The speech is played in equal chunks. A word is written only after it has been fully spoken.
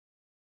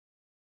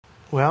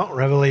Well,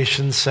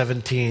 Revelation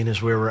 17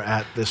 is where we're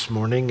at this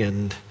morning,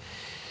 and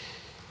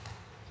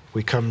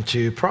we come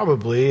to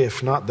probably,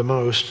 if not the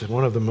most,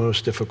 one of the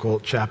most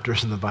difficult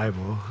chapters in the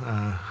Bible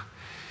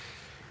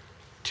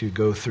to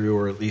go through,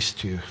 or at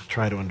least to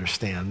try to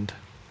understand.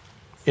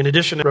 In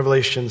addition to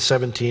Revelation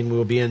 17,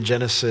 we'll be in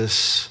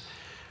Genesis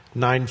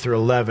 9 through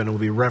 11, and we'll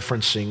be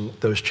referencing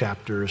those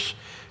chapters,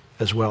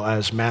 as well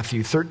as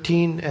Matthew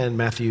 13 and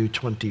Matthew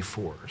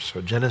 24.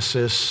 So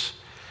Genesis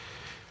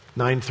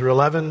 9 through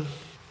 11,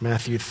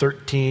 Matthew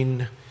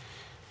 13,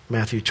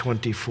 Matthew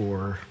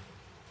 24.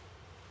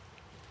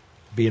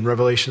 Be in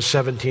Revelation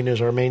 17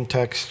 as our main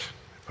text,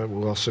 but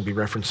we'll also be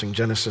referencing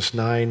Genesis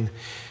 9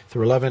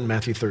 through 11,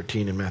 Matthew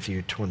 13, and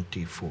Matthew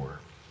 24.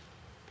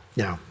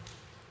 Now,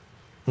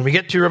 when we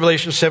get to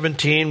Revelation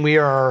 17, we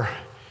are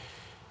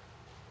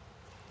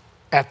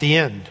at the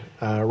end.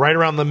 Right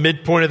around the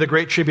midpoint of the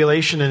Great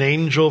Tribulation, an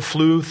angel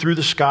flew through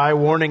the sky,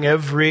 warning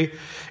every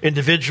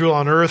individual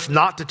on earth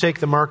not to take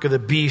the mark of the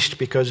beast,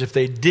 because if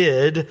they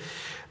did,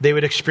 they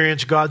would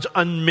experience God's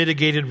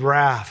unmitigated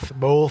wrath,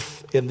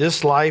 both in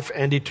this life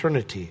and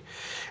eternity.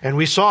 And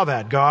we saw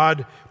that.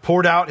 God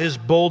poured out his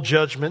bowl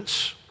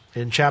judgments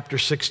in chapter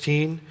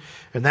 16,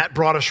 and that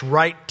brought us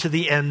right to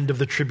the end of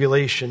the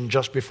tribulation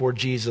just before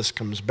Jesus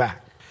comes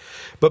back.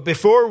 But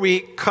before we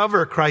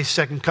cover Christ's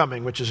second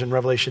coming, which is in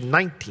Revelation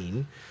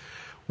 19,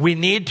 we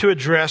need to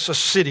address a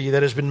city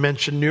that has been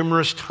mentioned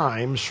numerous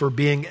times for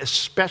being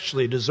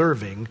especially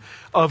deserving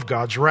of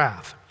God's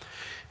wrath.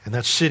 And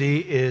that city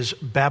is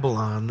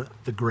Babylon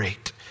the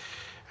Great.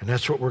 And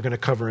that's what we're going to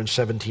cover in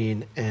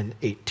 17 and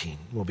 18.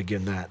 We'll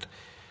begin that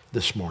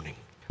this morning.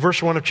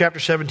 Verse 1 of chapter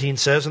 17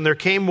 says, "And there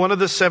came one of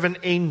the seven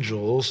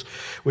angels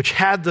which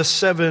had the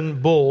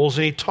seven bowls,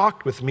 and he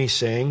talked with me,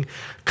 saying,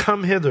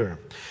 Come hither.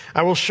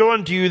 I will show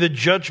unto you the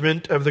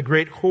judgment of the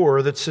great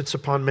whore that sits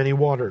upon many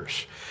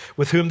waters,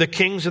 with whom the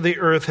kings of the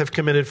earth have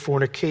committed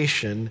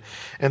fornication,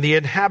 and the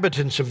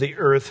inhabitants of the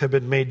earth have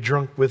been made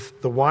drunk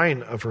with the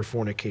wine of her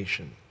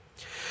fornication.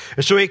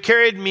 And so he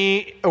carried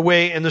me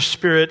away in the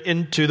spirit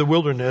into the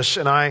wilderness,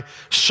 and I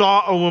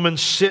saw a woman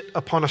sit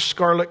upon a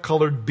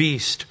scarlet-colored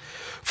beast,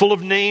 full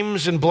of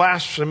names and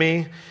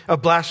blasphemy,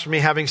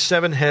 having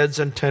 7 heads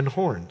and 10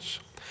 horns.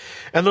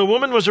 And the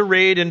woman was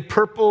arrayed in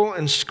purple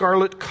and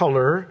scarlet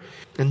color,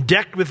 and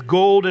decked with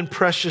gold and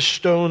precious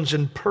stones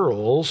and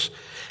pearls,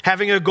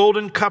 having a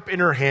golden cup in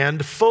her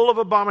hand, full of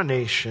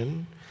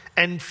abomination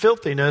and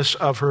filthiness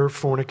of her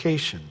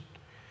fornication.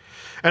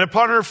 And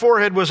upon her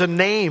forehead was a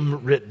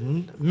name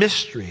written,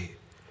 Mystery,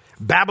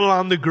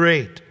 Babylon the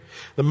Great,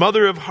 the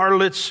mother of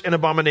harlots and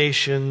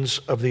abominations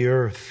of the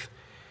earth.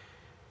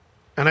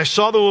 And I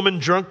saw the woman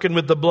drunken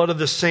with the blood of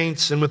the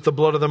saints and with the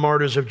blood of the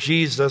martyrs of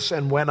Jesus.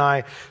 And when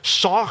I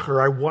saw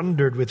her, I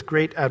wondered with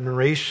great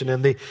admiration.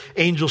 And the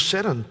angel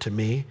said unto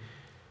me,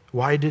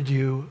 Why did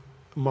you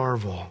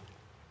marvel?"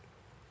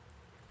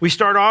 We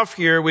start off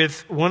here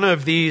with one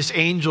of these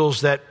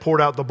angels that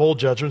poured out the bowl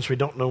judgments. We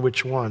don't know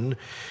which one.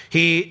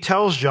 He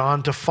tells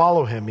John to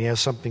follow him. He has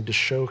something to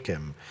show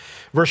him.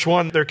 Verse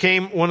 1, "There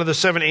came one of the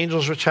seven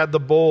angels which had the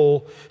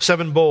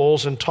 7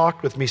 bowls, and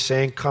talked with me,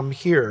 saying, Come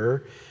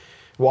here.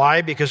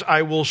 Why? Because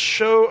I will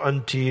show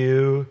unto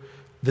you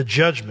the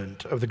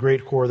judgment of the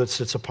great whore that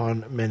sits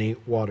upon many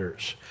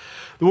waters."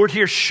 The word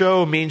here,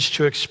 show, means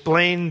to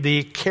explain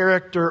the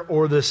character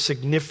or the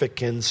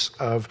significance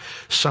of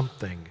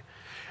something.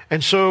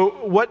 And so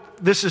what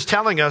this is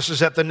telling us is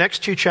that the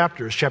next 2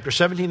 chapters, chapter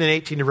 17 and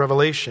 18 of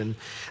Revelation,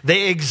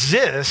 they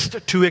exist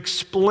to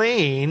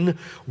explain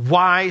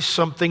why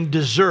something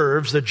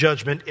deserves the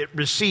judgment it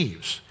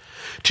receives,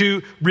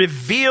 to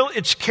reveal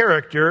its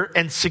character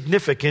and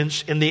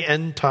significance in the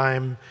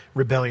end-time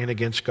rebellion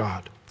against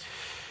God.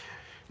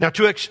 Now,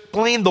 to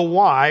explain the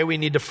why, we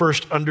need to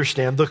first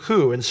understand the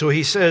who. And so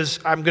he says,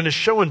 I'm going to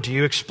show unto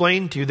you,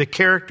 explain to you the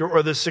character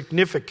or the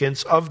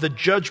significance of the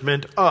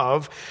judgment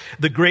of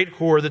the great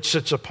whore that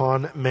sits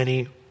upon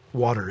many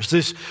waters.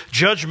 This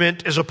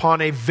judgment is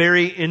upon a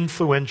very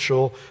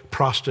influential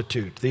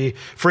prostitute. The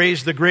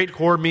phrase, the great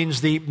whore,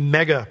 means the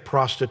mega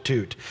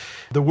prostitute.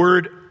 The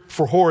word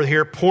for whore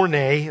here, porne,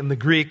 in the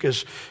Greek,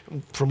 is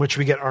from which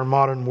we get our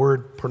modern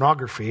word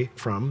pornography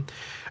from.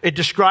 It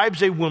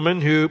describes a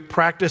woman who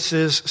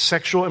practices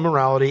sexual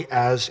immorality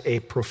as a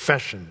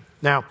profession.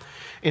 Now,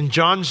 in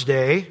John's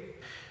day,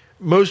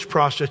 most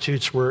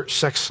prostitutes were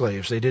sex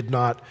slaves. They did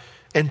not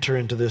enter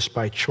into this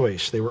by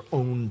choice. They were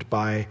owned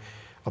by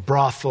a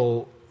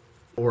brothel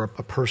or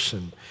a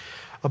person.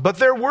 But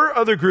there were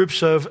other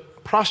groups of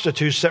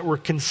prostitutes that were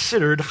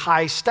considered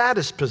high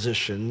status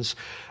positions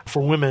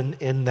for women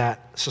in that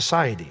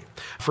society.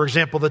 For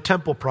example, the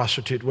temple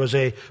prostitute was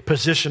a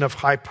position of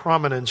high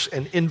prominence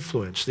and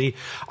influence. The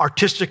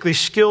artistically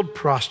skilled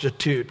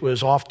prostitute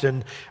was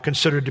often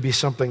considered to be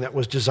something that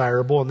was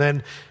desirable. And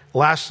then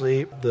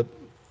lastly, the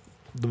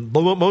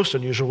most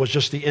unusual was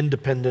just the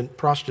independent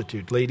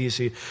prostitute. Ladies,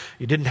 you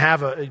didn't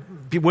have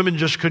women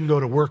just couldn't go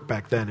to work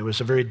back then. It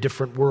was a very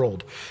different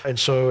world. And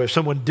so if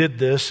someone did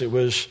this, it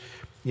was,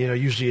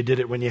 usually you did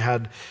it when you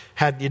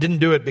didn't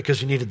do it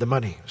because you needed the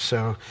money.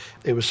 So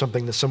it was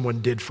something that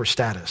someone did for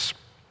status.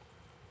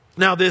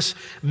 Now, this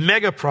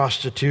mega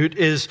prostitute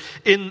is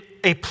in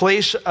a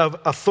place of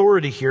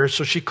authority here,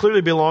 so she clearly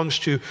belongs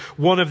to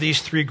one of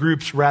these three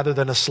groups rather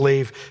than a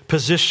slave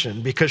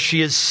position, because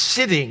she is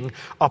sitting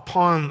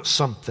upon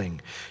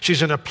something.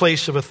 She's in a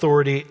place of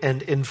authority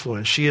and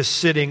influence. She is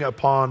sitting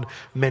upon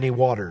many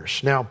waters.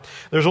 Now,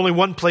 there's only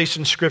one place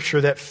in Scripture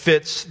that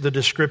fits the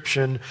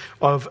description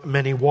of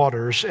many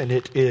waters, and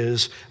it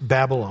is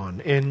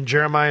Babylon. In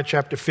Jeremiah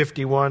chapter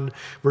 51,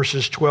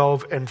 verses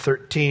 12 and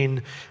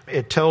 13,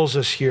 it tells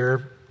us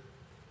here,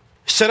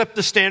 "Set up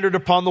the standard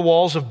upon the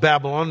walls of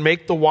Babylon,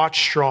 make the watch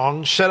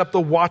strong, set up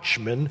the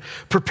watchmen,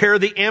 prepare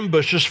the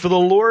ambushes, for the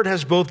Lord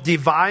has both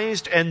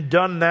devised and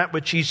done that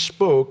which he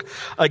spoke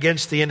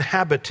against the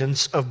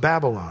inhabitants of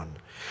Babylon.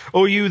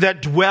 O you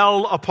that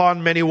dwell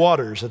upon many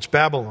waters," that's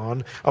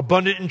Babylon,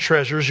 "abundant in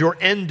treasures, your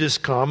end is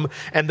come,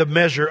 and the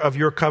measure of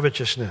your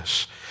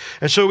covetousness."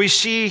 And so we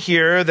see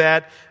here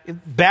that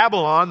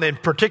Babylon, in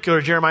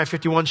particular Jeremiah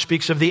 51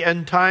 speaks of the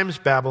end times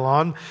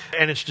Babylon,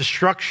 and its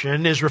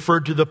destruction is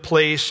referred to the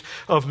place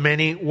of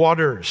many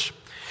waters.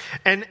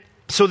 And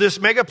so this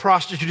mega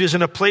prostitute is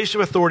in a place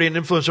of authority and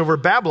influence over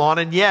Babylon,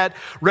 and yet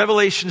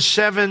Revelation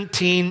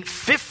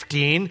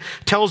 17:15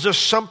 tells us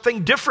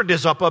something different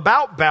is up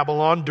about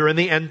Babylon during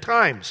the end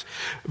times.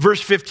 Verse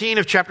 15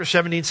 of chapter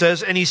 17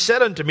 says, "And he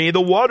said unto me,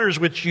 the waters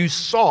which you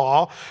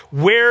saw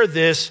where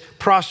this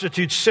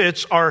prostitute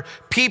sits are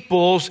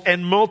peoples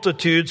and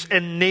multitudes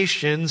and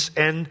nations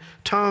and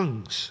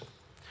tongues."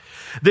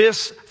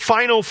 This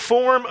final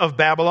form of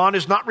Babylon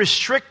is not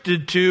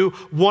restricted to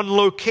one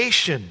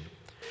location.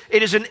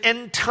 It is an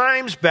end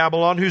times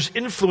Babylon whose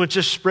influence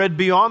is spread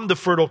beyond the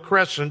Fertile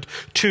Crescent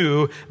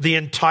to the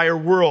entire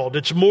world.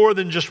 It's more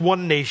than just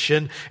one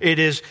nation. It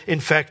has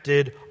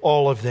infected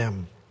all of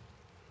them.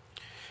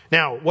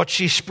 Now, what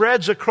she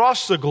spreads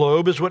across the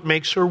globe is what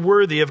makes her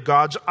worthy of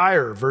God's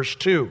ire. Verse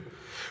 2,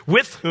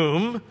 "With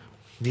whom,"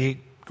 the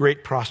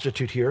great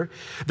prostitute here,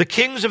 "the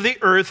kings of the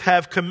earth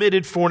have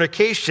committed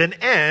fornication,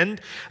 and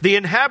the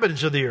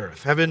inhabitants of the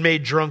earth have been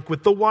made drunk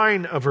with the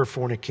wine of her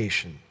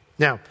fornication."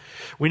 Now,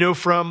 we know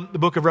from the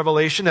book of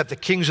Revelation that the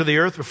kings of the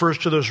earth refers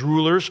to those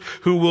rulers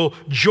who will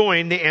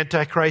join the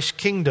Antichrist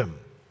kingdom.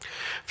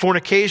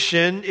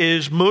 Fornication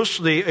is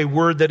mostly a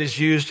word that is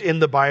used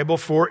in the Bible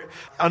for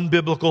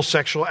unbiblical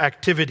sexual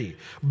activity.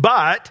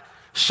 But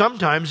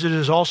sometimes it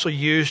is also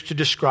used to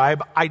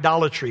describe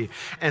idolatry,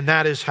 and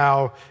that is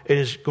how it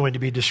is going to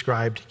be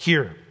described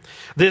here.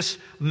 This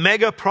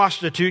mega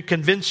prostitute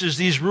convinces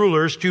these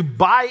rulers to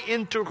buy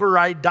into her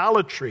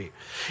idolatry,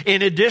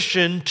 in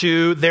addition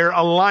to their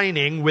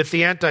aligning with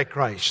the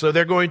Antichrist. So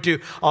they're going to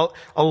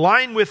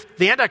align with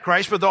the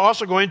Antichrist, but they're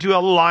also going to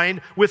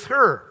align with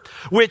her,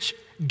 which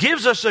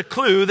gives us a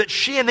clue that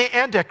she and the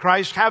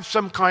Antichrist have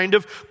some kind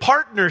of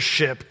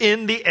partnership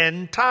in the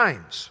end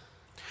times.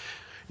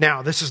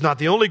 Now, this is not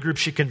the only group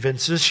she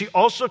convinces. She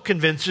also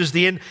convinces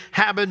the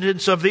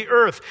inhabitants of the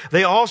earth.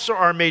 They also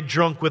are made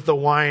drunk with the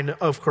wine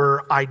of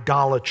her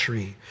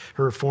idolatry,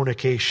 her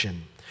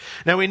fornication.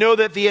 Now, we know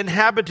that the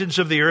inhabitants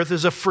of the earth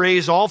is a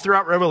phrase all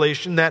throughout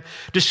Revelation that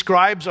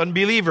describes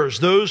unbelievers,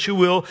 those who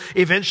will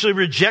eventually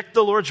reject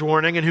the Lord's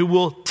warning and who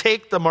will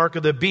take the mark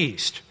of the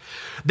beast.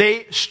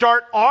 They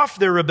start off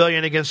their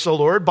rebellion against the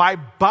Lord by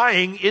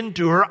buying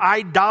into her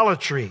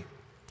idolatry.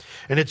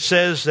 And it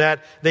says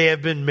that they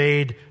have been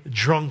made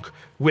drunk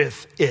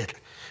with it.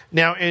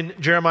 Now in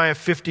Jeremiah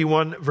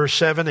 51 verse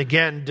 7,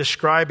 again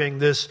describing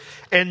this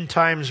end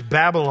times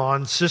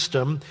Babylon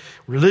system,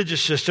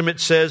 religious system,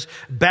 it says,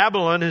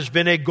 "Babylon has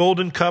been a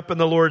golden cup in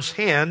the Lord's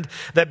hand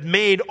that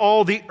made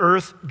all the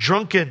earth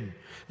drunken.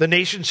 The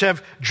nations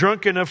have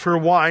drunken of her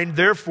wine,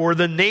 therefore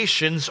the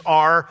nations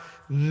are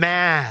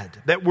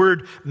mad." That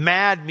word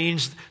mad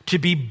means to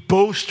be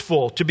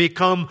boastful, to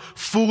become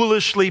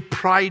foolishly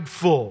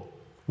prideful.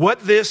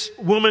 What this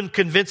woman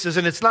convinces,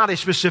 and it's not a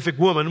specific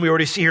woman, we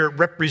already see here it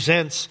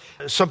represents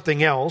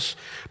something else,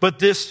 but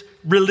this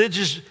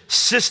religious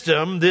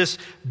system, this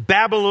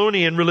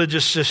Babylonian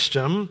religious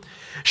system,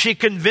 she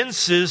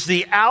convinces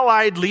the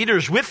allied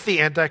leaders with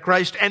the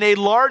Antichrist and a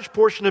large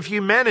portion of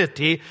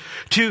humanity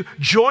to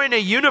join a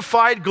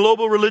unified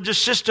global religious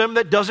system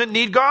that doesn't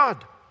need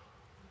God,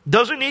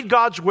 doesn't need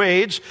God's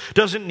ways,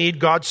 doesn't need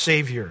God's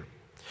Savior.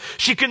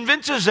 She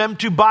convinces them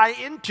to buy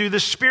into the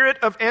spirit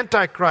of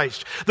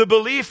Antichrist, the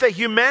belief that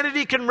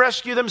humanity can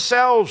rescue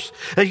themselves,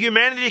 that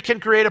humanity can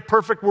create a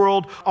perfect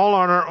world all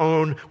on our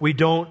own. We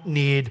don't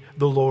need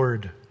the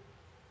Lord.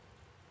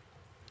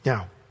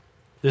 Now,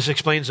 this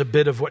explains a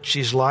bit of what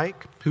she's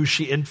like, who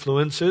she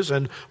influences,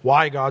 and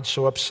why God's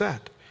so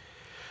upset.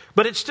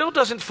 But it still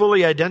doesn't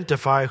fully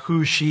identify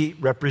who she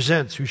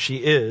represents, who she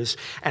is,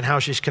 and how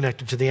she's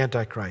connected to the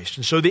Antichrist.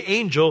 And so the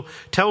angel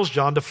tells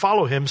John to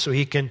follow him so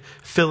he can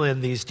fill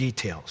in these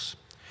details.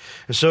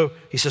 And so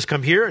he says,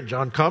 "Come here," and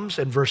John comes.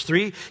 And verse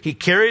 3, "He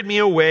carried me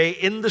away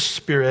in the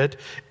spirit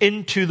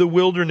into the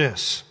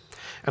wilderness.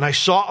 And I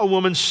saw a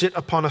woman sit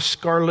upon a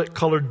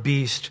scarlet-colored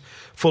beast,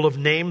 full of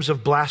names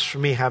of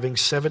blasphemy, having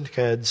 7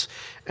 heads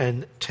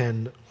and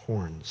 10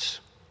 horns."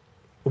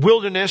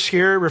 Wilderness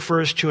here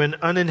refers to an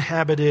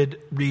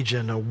uninhabited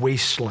region, a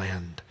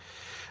wasteland.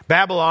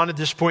 Babylon at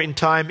this point in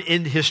time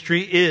in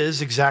history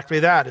is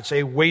exactly that. It's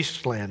a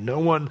wasteland. No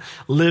one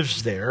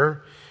lives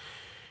there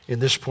in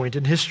this point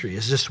in history.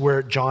 Is this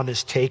where John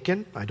is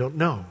taken? I don't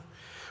know.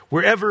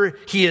 Wherever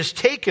he is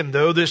taken,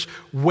 though, this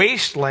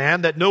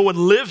wasteland that no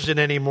one lives in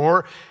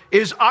anymore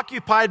is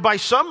occupied by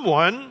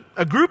someone,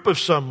 a group of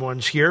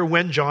someones here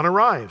when John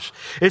arrives.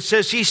 It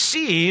says he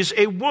sees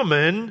a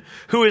woman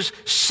who is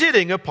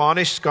sitting upon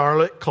a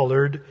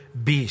scarlet-colored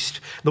beast.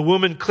 The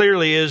woman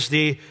clearly is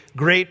the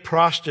great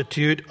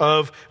prostitute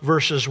of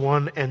verses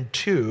 1 and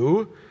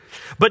 2.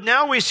 But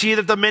now we see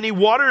that the many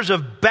waters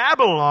of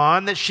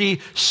Babylon that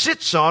she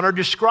sits on are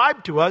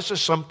described to us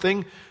as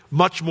something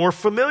much more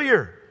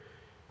familiar.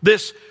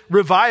 This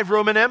revived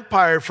Roman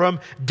Empire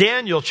from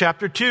Daniel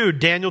chapter 2,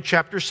 Daniel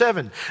chapter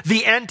 7.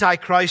 The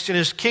Antichrist and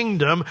his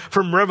kingdom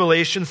from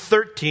Revelation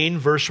 13,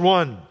 verse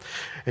 1.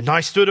 And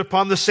I stood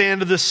upon the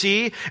sand of the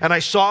sea, and I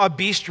saw a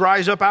beast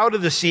rise up out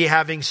of the sea,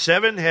 having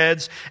 7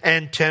 heads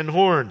and 10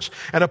 horns.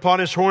 And upon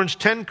his horns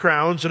 10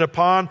 crowns, and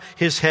upon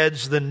his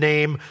heads the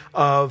name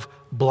of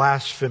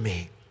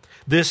blasphemy.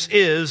 This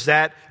is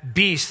that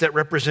beast that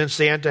represents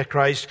the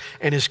Antichrist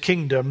and his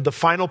kingdom, the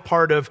final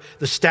part of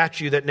the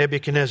statue that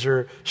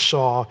Nebuchadnezzar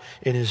saw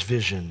in his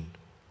vision.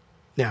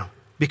 Now,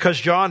 because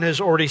John has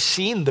already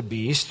seen the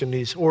beast and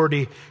he's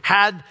already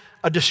had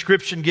a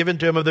description given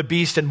to him of the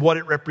beast and what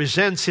it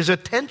represents, his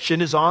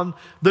attention is on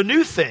the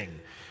new thing.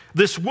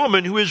 This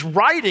woman who is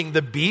riding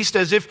the beast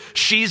as if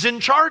she's in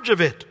charge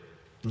of it.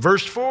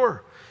 Verse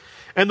 4.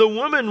 And the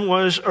woman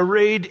was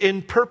arrayed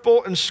in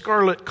purple and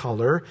scarlet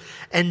color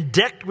and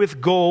decked with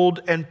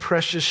gold and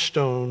precious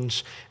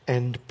stones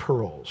and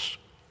pearls.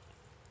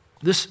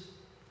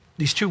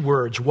 These two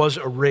words, was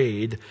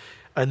arrayed,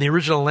 in the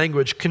original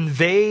language,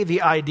 convey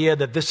the idea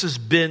that this has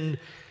been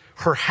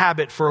her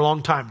habit for a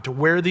long time, to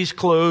wear these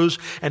clothes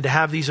and to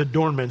have these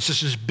adornments.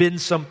 This has been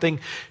something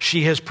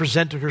she has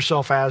presented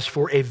herself as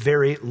for a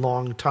very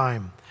long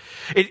time.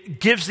 It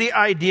gives the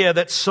idea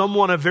that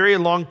someone a very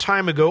long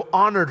time ago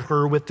honored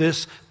her with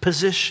this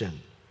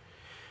position.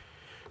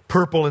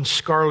 Purple and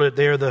scarlet,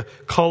 they are the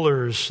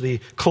colors, the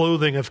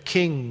clothing of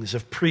kings,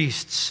 of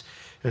priests,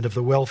 and of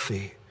the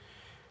wealthy.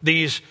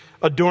 These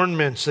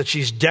adornments that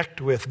she's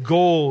decked with,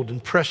 gold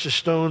and precious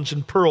stones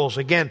and pearls.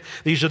 Again,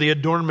 these are the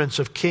adornments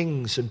of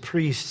kings and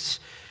priests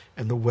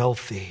and the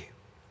wealthy.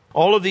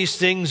 All of these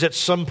things at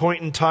some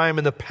point in time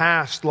in the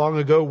past, long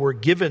ago, were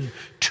given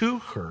to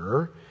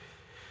her.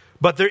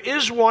 But there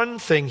is one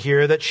thing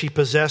here that she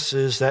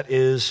possesses that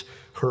is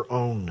her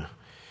own.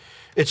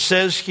 It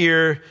says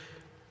here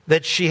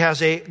that she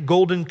has a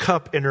golden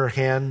cup in her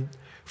hand,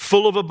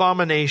 full of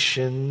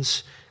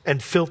abominations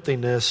and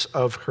filthiness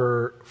of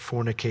her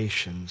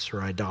fornications,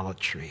 her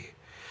idolatry.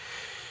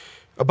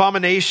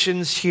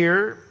 Abominations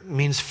here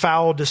means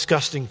foul,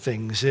 disgusting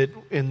things.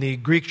 In the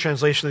Greek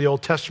translation of the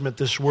Old Testament,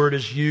 this word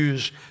is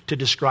used to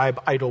describe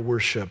idol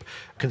worship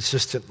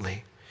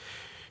consistently.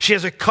 She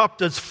has a cup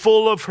that's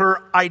full of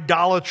her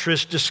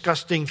idolatrous,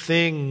 disgusting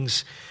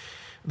things.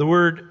 The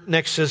word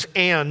next says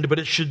and, but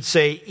it should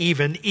say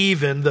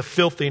even the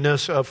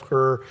filthiness of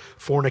her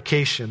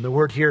fornication. The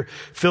word here,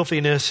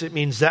 filthiness, it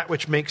means that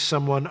which makes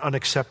someone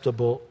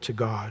unacceptable to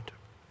God.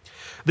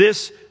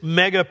 This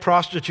mega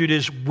prostitute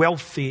is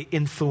wealthy,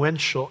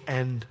 influential,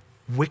 and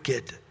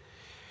wicked.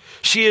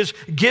 She is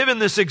given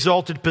this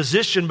exalted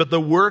position, but the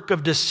work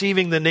of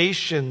deceiving the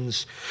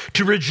nations,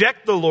 to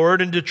reject the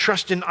Lord and to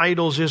trust in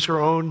idols is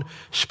her own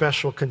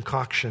special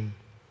concoction.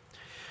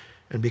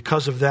 And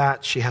because of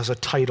that, she has a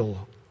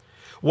title,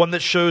 one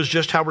that shows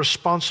just how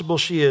responsible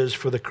she is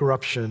for the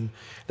corruption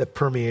that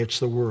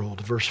permeates the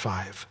world. Verse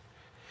 5.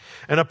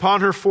 And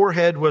upon her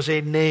forehead was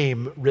a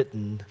name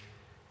written,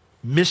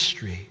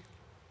 Mystery,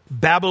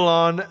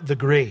 Babylon the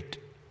Great,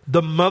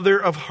 the mother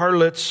of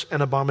harlots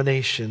and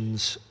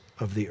abominations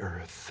of the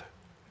earth.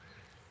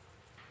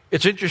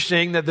 It's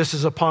interesting that this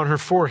is upon her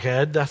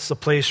forehead. That's the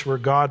place where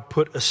God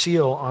put a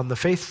seal on the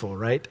faithful,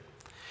 right?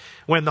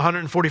 When the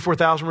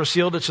 144,000 were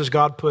sealed, it says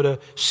God put a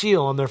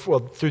seal on their,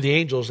 through the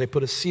angels, they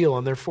put a seal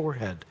on their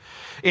forehead.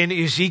 In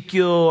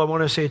Ezekiel, I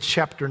want to say it's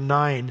chapter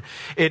 9,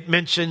 it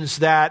mentions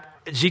that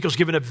Ezekiel's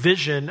given a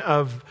vision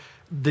of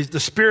the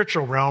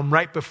spiritual realm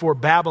right before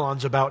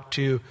Babylon's about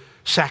to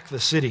sack the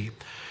city.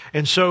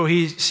 And so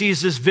he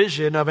sees this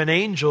vision of an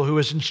angel who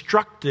is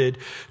instructed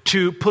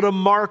to put a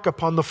mark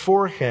upon the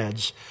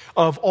foreheads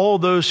of all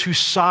those who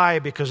sigh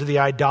because of the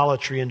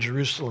idolatry in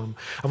Jerusalem,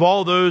 of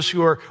all those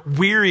who are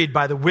wearied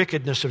by the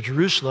wickedness of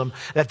Jerusalem,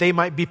 that they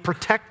might be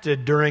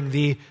protected during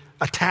the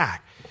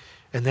attack.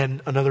 And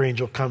then another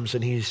angel comes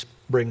and he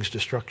brings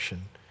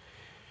destruction.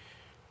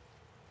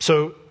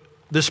 So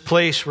this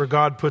place where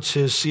God puts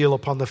his seal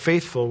upon the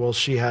faithful, well,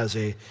 she has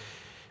a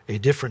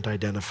different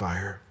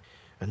identifier.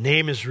 A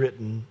name is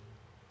written,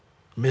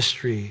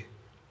 Mystery,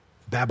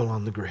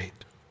 Babylon the Great.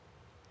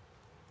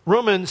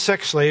 Roman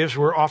sex slaves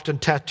were often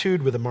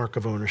tattooed with a mark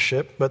of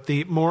ownership, but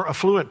the more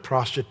affluent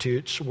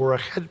prostitutes wore a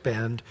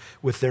headband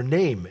with their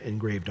name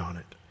engraved on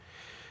it.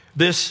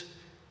 This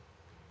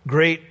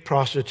great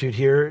prostitute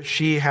here,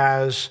 she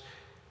has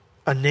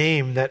a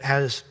name that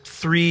has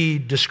 3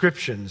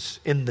 descriptions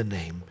in the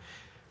name.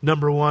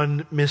 Number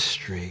 1,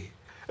 mystery.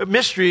 A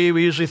mystery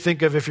we usually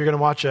think of if you're going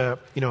to watch a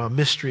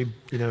mystery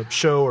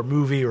show or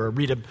movie or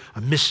read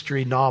a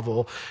mystery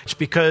novel. It's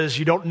because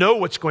you don't know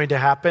what's going to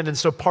happen, and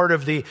so part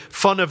of the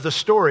fun of the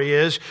story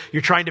is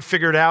you're trying to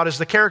figure it out as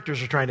the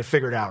characters are trying to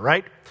figure it out,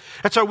 right?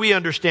 That's how we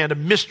understand a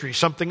mystery,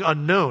 something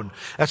unknown.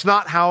 That's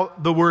not how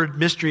the word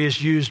mystery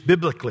is used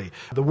biblically.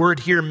 The word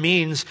here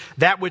means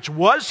that which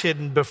was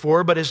hidden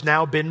before but has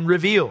now been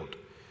revealed.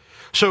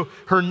 So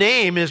her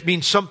name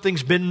means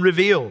something's been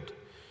revealed.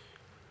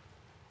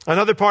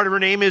 Another part of her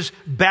name is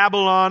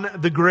Babylon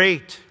the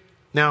Great.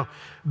 Now,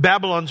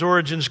 Babylon's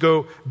origins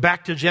go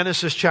back to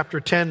Genesis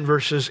chapter 10,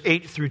 verses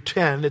 8 through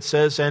 10. It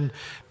says, and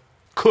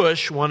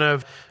Cush, one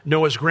of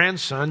Noah's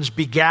grandsons,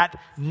 begat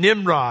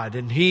Nimrod,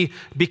 and he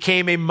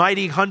became a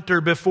mighty hunter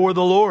before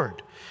the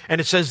Lord.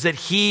 And it says that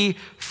he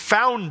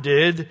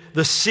founded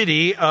the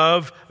city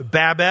of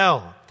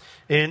Babel.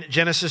 In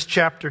Genesis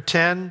chapter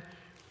 10,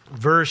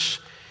 verse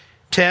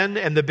 10,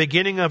 and the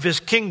beginning of his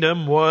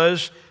kingdom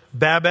was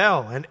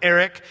Babel, and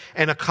Erech,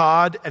 and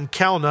Akkad, and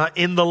Calneh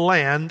in the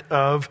land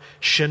of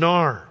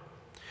Shinar.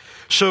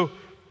 So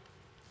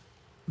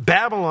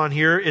Babylon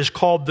here is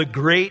called the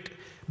Great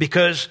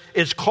because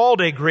it's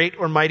called a great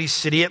or mighty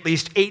city at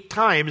least 8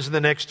 times in the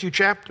next 2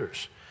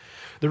 chapters.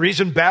 The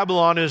reason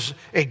Babylon is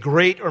a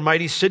great or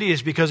mighty city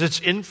is because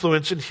its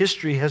influence in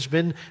history has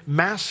been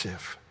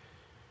massive.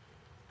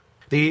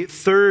 The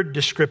 3rd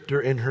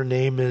descriptor in her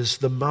name is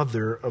the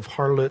mother of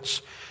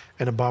harlots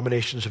and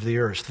abominations of the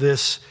earth.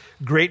 This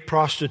great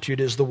prostitute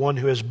is the one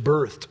who has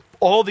birthed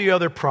all the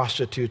other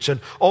prostitutes and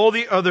all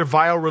the other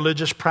vile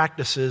religious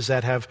practices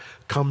that have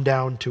come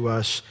down to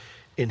us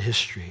in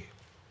history.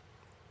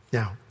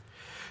 Now,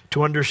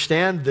 to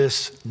understand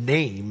this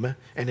name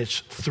and its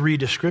 3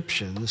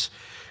 descriptions,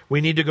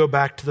 we need to go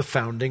back to the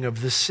founding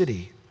of this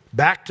city.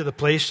 Back to the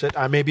place that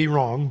I may be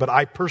wrong, but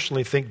I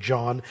personally think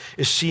John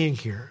is seeing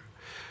here.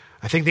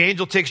 I think the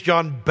angel takes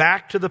John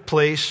back to the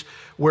place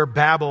where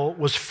Babel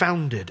was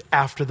founded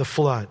after the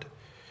flood.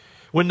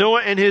 When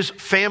Noah and his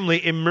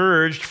family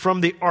emerged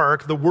from the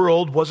ark, the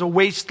world was a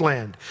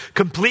wasteland,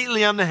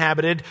 completely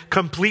uninhabited,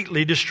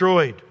 completely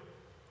destroyed.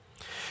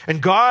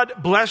 And God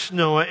blessed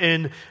Noah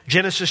in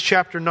Genesis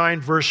chapter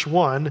 9, verse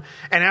 1.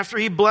 And after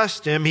he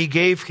blessed him, he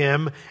gave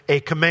him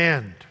a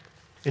command.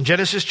 In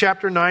Genesis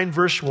chapter 9,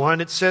 verse 1,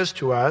 it says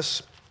to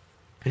us,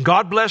 and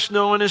God blessed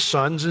Noah and his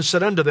sons and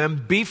said unto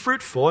them, be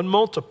fruitful and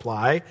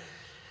multiply.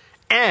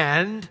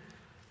 And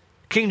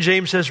King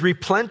James says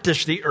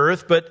replenish the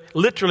earth, but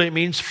literally it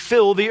means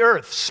fill the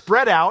earth.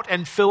 Spread out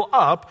and fill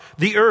up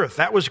the earth.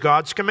 That was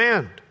God's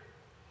command.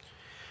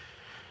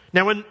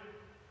 Now when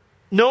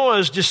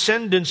Noah's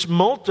descendants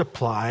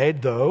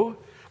multiplied, though,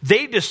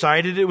 they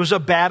decided it was a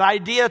bad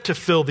idea to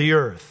fill the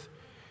earth.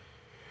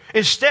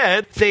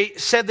 Instead, they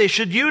said they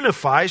should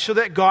unify so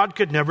that God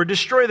could never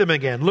destroy them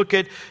again. Look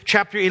at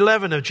chapter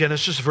 11 of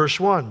Genesis, verse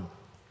 1.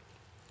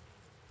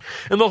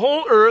 And the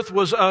whole earth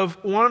was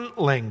of one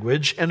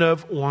language and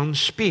of one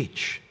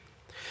speech.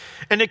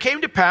 And it came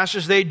to pass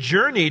as they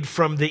journeyed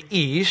from the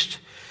east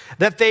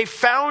that they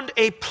found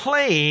a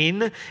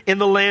plain in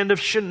the land of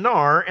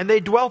Shinar, and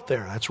they dwelt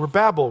there. That's where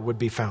Babel would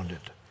be founded.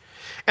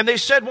 And they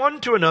said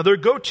one to another,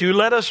 go to,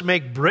 let us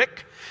make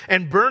brick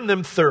and burn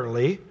them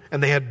thoroughly.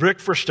 And they had brick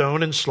for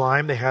stone, and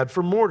slime they had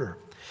for mortar.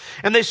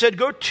 And they said,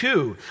 go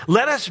to,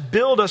 let us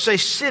build us a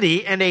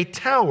city and a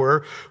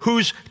tower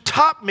whose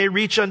top may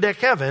reach unto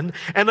heaven,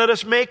 and let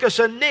us make us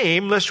a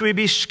name, lest we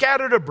be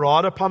scattered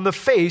abroad upon the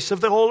face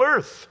of the whole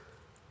earth.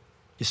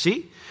 You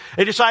see?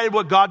 They decided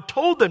what God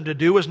told them to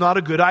do was not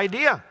a good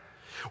idea.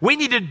 We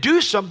need to do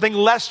something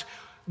lest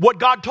what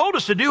God told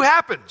us to do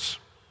happens.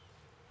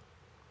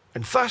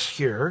 And thus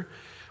here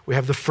we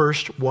have the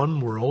first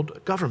one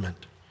world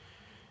government.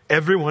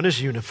 Everyone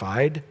is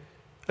unified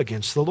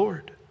against the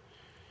Lord.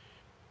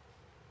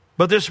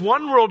 But this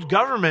one world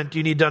government,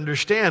 you need to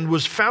understand,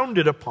 was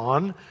founded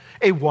upon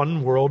a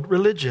one world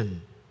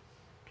religion.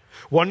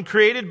 One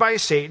created by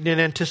Satan in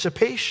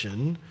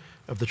anticipation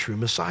of the true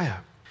Messiah.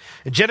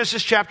 In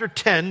Genesis chapter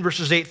 10,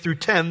 verses 8 through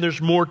 10, there's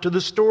more to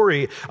the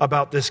story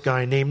about this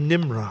guy named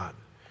Nimrod.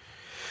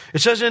 It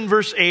says in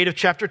verse 8 of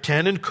chapter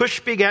 10, and Cush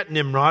begat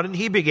Nimrod, and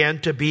he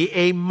began to be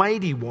a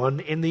mighty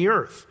one in the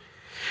earth.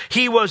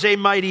 He was a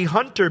mighty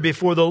hunter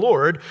before the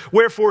Lord,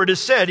 wherefore it is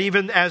said,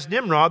 even as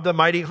Nimrod, the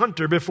mighty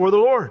hunter before the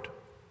Lord.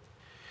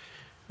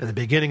 And the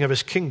beginning of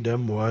his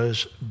kingdom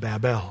was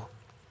Babel.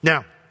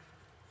 Now,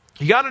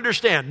 you got to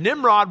understand,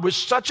 Nimrod was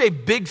such a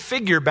big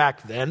figure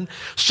back then,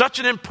 such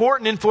an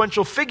important,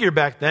 influential figure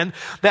back then,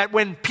 that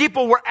when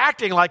people were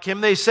acting like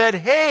him, they said,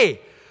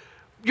 hey,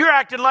 you're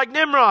acting like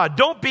Nimrod.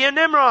 Don't be a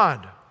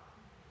Nimrod.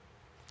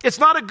 It's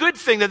not a good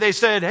thing that they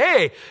said,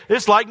 hey,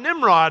 it's like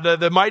Nimrod,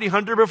 the mighty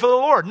hunter before the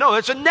Lord. No,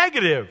 it's a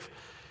negative.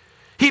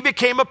 He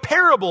became a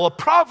parable, a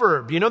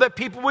proverb, that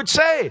people would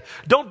say.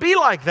 Don't be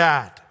like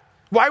that.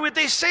 Why would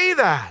they say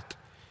that?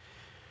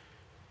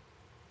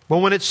 Well,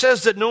 when it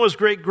says that Noah's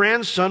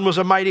great-grandson was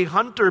a mighty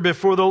hunter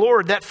before the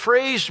Lord, that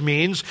phrase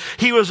means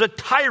he was a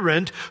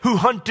tyrant who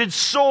hunted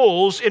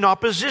souls in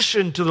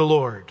opposition to the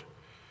Lord.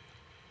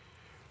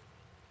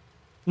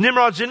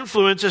 Nimrod's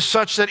influence is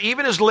such that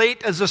even as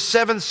late as the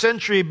 7th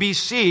century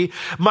BC,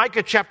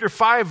 Micah chapter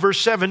 5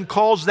 verse 7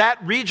 calls that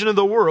region of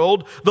the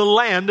world the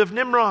land of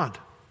Nimrod.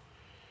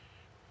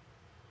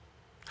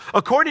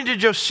 According to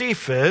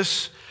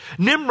Josephus,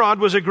 Nimrod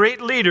was a great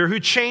leader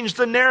who changed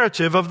the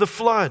narrative of the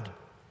flood.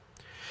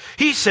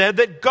 He said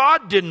that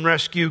God didn't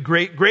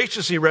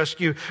graciously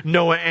rescue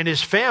Noah and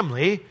his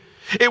family.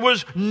 It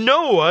was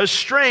Noah's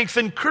strength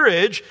and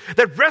courage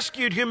that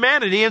rescued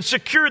humanity and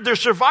secured their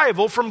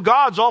survival from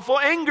God's awful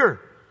anger.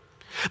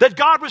 That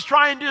God was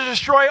trying to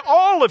destroy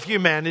all of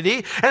humanity,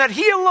 and that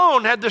He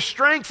alone had the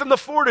strength and the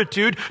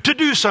fortitude to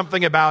do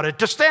something about it,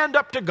 to stand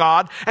up to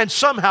God and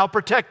somehow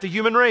protect the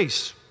human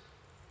race.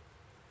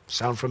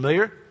 Sound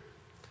familiar?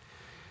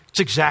 It's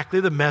exactly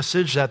the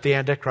message that the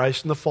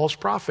Antichrist and the false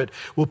prophet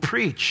will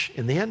preach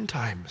in the end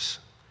times.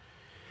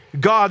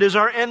 God is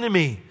our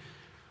enemy.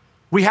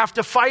 We have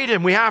to fight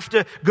Him. We have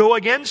to go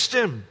against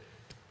Him.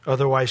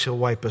 Otherwise, He'll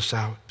wipe us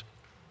out.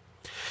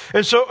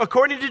 And so,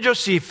 according to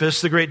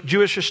Josephus, the great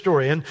Jewish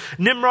historian,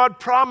 Nimrod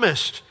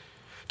promised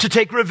to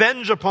take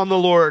revenge upon the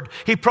Lord.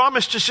 He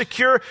promised to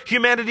secure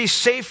humanity's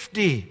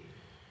safety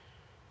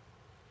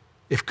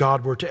if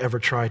God were to ever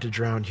try to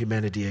drown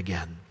humanity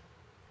again.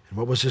 And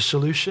what was his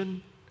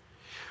solution?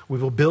 We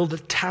will build a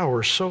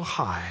tower so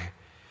high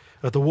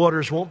that the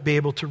waters won't be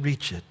able to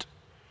reach it.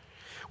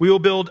 We will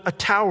build a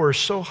tower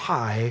so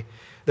high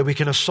that we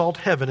can assault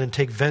heaven and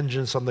take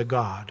vengeance on the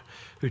God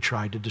who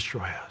tried to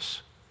destroy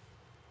us.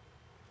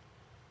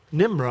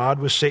 Nimrod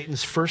was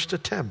Satan's first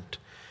attempt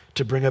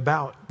to bring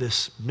about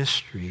this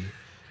mystery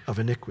of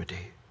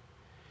iniquity.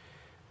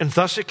 And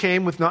thus it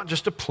came with not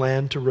just a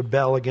plan to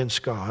rebel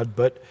against God,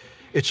 but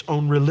its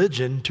own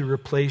religion to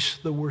replace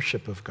the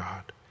worship of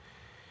God.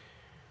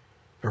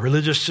 A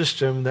religious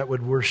system that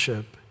would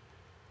worship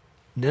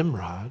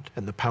Nimrod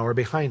and the power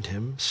behind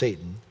him,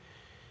 Satan,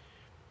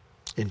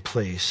 in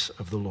place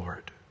of the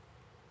Lord.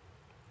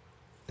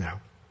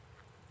 Now,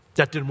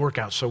 that didn't work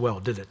out so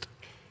well, did it?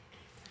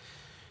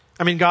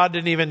 I mean, God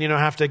didn't even,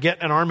 have to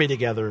get an army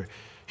together.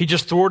 He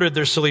just thwarted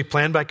their silly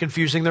plan by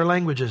confusing their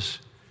languages.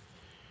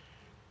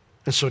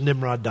 And so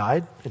Nimrod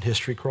died, and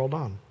history crawled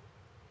on.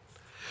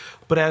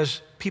 But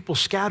as people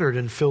scattered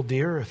and filled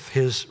the earth,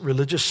 his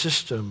religious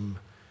system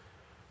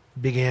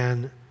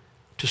began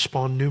to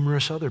spawn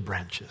numerous other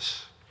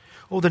branches.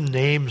 Oh, the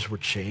names were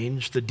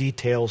changed, the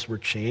details were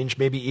changed,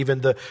 maybe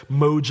even the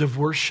modes of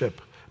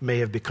worship may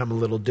have become a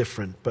little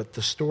different, but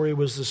the story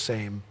was the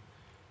same.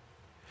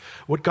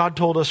 What God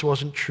told us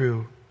wasn't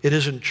true. It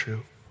isn't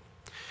true.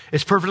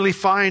 It's perfectly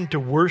fine to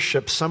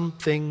worship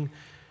something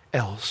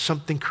else,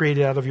 something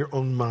created out of your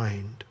own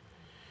mind.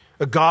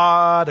 A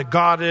god, a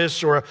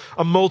goddess, or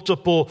a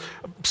multiple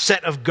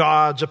set of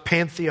gods, a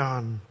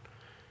pantheon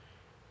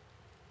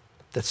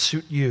that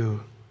suit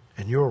you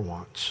and your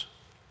wants,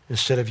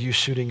 instead of you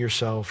suiting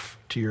yourself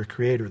to your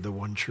Creator, the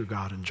one true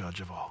God and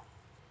judge of all.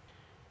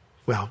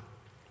 Well,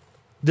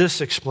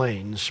 this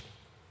explains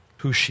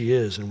who she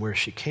is and where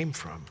she came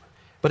from,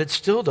 but it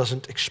still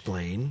doesn't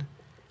explain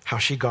how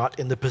she got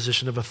in the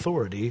position of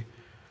authority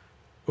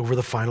over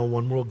the final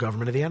one world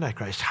government of the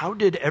Antichrist. How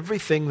did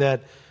everything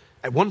that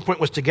at one point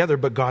was together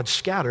but God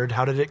scattered,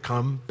 how did it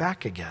come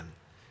back again?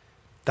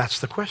 That's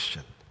the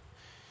question.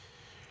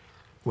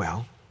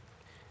 Well,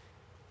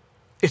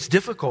 it's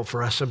difficult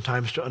for us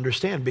sometimes to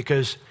understand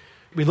because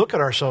we look at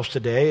ourselves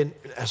today and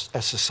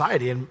as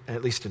society, and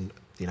at least in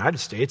the United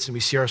States, and we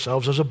see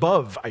ourselves as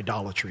above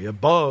idolatry,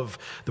 above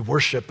the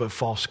worship of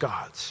false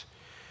gods.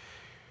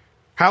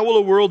 How will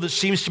a world that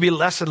seems to be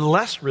less and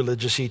less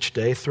religious each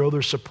day throw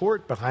their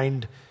support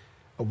behind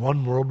a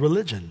one-world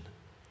religion?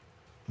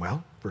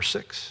 Well, verse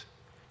 6.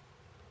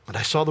 And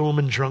I saw the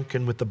woman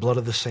drunken with the blood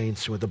of the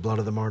saints and with the blood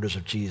of the martyrs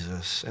of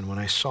Jesus. And when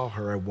I saw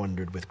her, I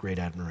wondered with great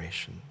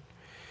admiration.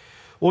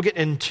 We'll get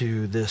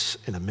into this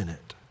in a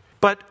minute.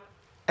 But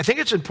I think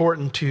it's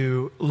important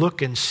to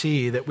look and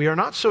see that we are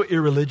not so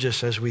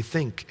irreligious as we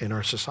think in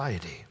our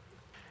society.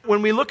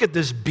 When we look at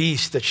this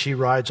beast that she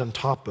rides on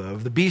top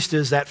of, the beast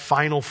is that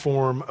final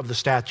form of the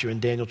statue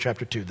in Daniel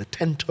chapter 2, the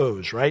 10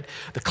 toes, right?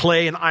 The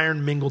clay and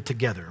iron mingled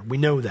together. We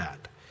know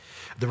that.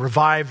 The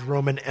revived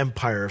Roman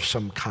Empire of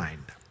some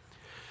kind.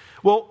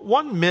 Well,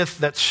 one myth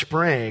that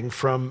sprang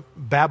from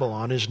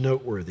Babylon is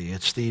noteworthy.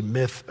 It's the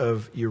myth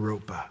of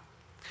Europa.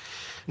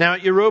 Now,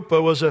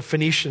 Europa was a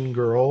Phoenician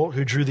girl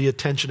who drew the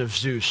attention of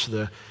Zeus,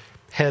 the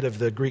head of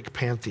the Greek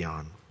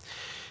pantheon.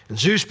 And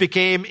Zeus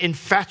became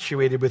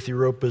infatuated with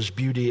Europa's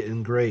beauty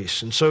and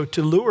grace. And so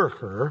to lure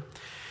her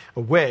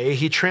away,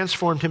 he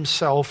transformed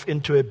himself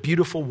into a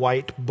beautiful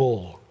white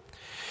bull.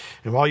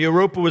 And while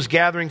Europa was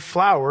gathering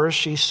flowers,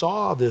 she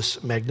saw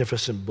this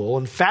magnificent bull,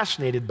 and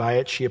fascinated by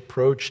it, she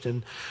approached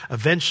and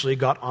eventually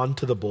got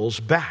onto the bull's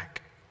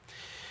back.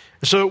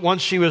 So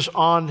once she was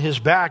on his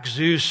back,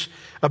 Zeus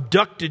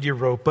abducted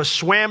Europa,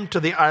 swam to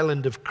the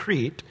island of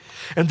Crete,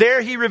 and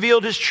there he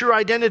revealed his true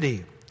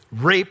identity.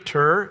 raped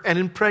her, and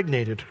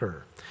impregnated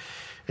her.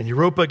 And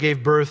Europa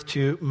gave birth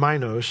to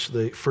Minos,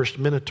 the first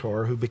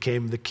Minotaur, who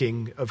became the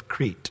king of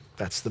Crete.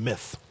 That's the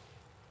myth.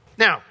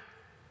 Now,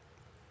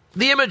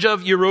 the image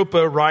of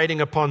Europa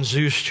riding upon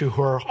Zeus to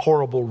her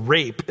horrible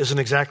rape isn't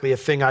exactly a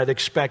thing I'd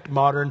expect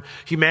modern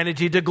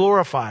humanity to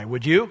glorify,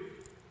 would you?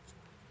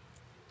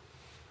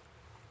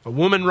 A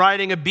woman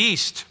riding a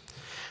beast.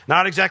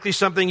 Not exactly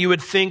something you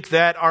would think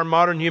that our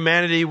modern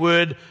humanity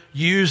would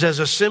use as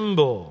a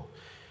symbol.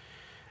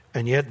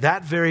 And yet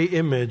that very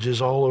image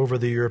is all over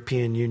the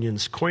European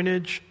Union's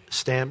coinage,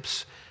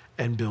 stamps,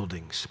 and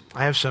buildings.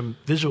 I have some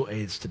visual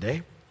aids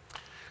today.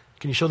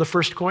 Can you show the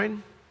first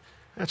coin?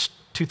 That's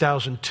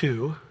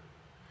 2002.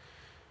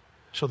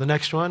 So the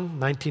next one,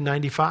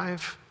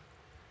 1995.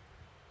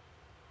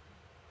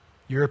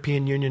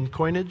 European Union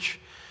coinage.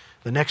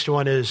 The next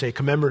one is a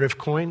commemorative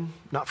coin,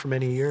 not from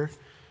any year.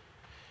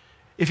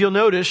 If you'll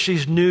notice,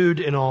 she's nude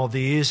in all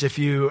these. If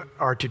you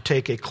are to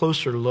take a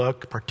closer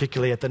look,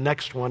 particularly at the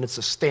next one, it's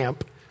a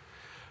stamp.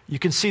 You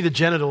can see the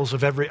genitals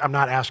of every, I'm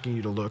not asking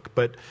you to look,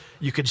 but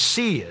you could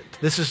see it.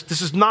 This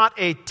is not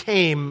a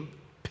tame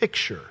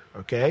picture,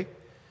 okay?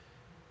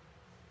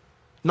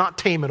 Not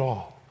tame at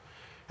all.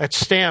 That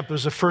stamp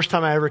was the first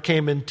time I ever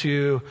came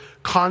into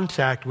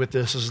contact with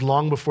this. It was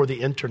long before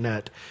the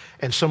internet.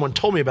 And someone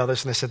told me about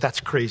this, and I said, that's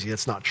crazy,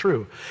 that's not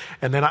true.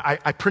 And then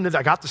I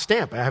got the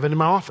stamp. I have it in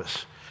my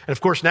office. And of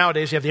course,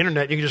 nowadays you have the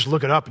internet, you can just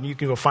look it up and you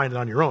can go find it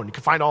on your own. You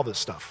can find all this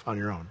stuff on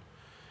your own.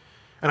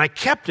 And I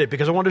kept it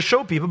because I wanted to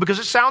show people because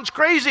it sounds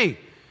crazy.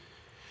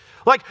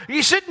 Like,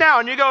 you sit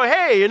down and you go,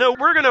 hey,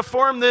 we're going to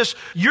form this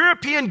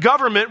European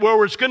government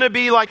where it's going to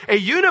be like a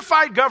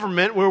unified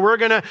government where we're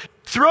going to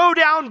throw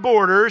down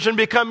borders and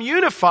become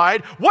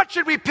unified. What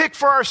should we pick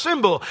for our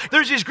symbol?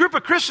 There's these group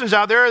of Christians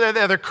out there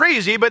that they're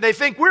crazy, but they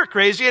think we're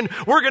crazy and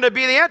we're going to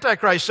be the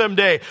Antichrist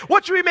someday.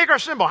 What should we make our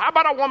symbol? How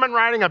about a woman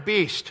riding a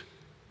beast?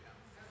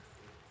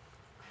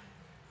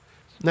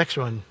 Next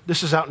one.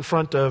 This is out in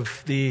front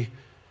of the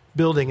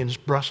building in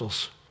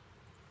Brussels.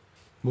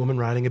 Woman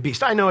riding a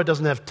beast. I know it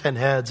doesn't have 10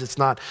 heads. It's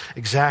not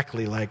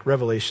exactly like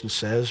Revelation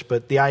says,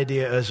 but the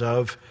idea is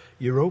of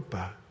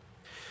Europa.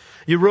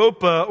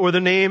 Europa, or the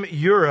name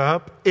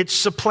Europe, it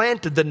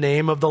supplanted the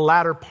name of the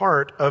latter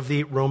part of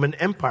the Roman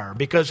Empire,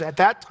 because at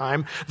that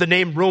time, the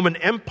name Roman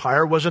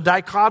Empire was a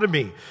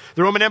dichotomy.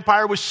 The Roman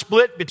Empire was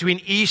split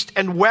between East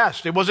and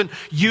West. It wasn't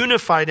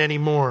unified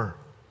anymore.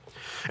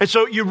 And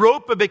so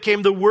Europa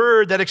became the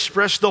word that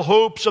expressed the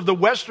hopes of the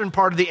western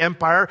part of the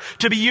empire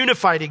to be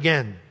unified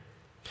again.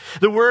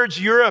 The words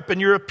Europe and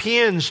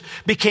Europeans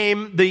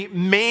became the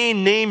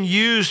main name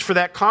used for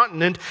that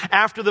continent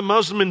after the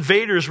Muslim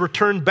invaders were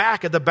turned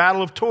back at the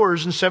Battle of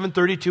Tours in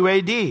 732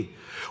 AD.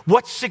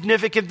 What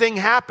significant thing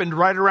happened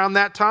right around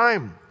that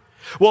time?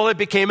 Well, it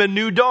became a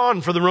new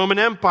dawn for the Roman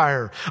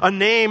Empire, a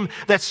name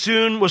that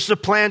soon was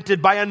supplanted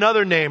by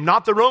another name,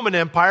 not the Roman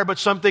Empire, but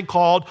something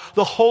called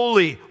the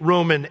Holy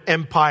Roman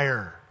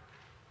Empire.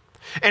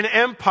 An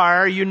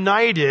empire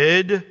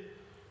united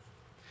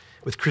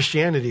with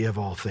Christianity of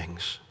all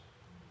things.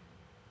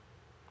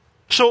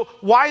 So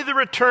why the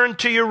return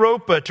to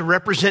Europa to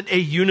represent a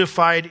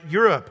unified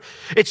Europe?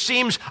 It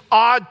seems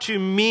odd to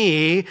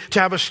me to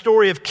have a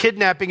story of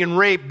kidnapping and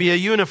rape be a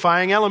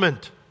unifying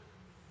element.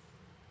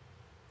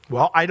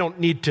 Well, I don't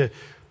need to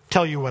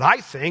tell you what I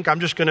think. I'm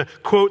just going to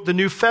quote the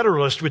New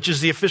Federalist, which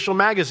is the official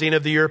magazine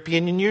of the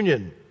European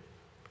Union.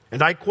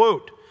 And I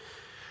quote,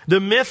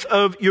 "The myth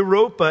of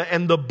Europa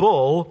and the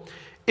bull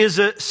is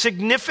a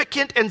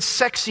significant and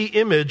sexy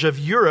image of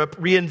Europe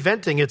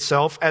reinventing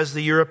itself as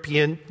the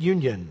European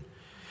Union.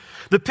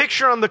 The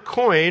picture on the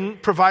coin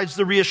provides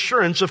the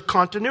reassurance of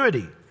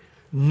continuity.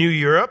 New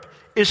Europe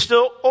is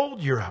still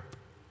old Europe.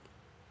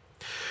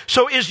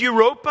 So is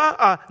Europa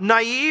a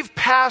naive,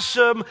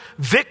 passive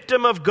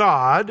victim of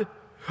God,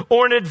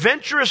 or an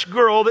adventurous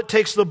girl that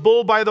takes the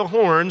bull by the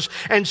horns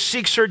and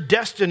seeks her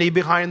destiny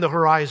behind the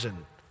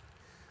horizon?"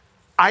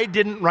 I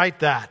didn't write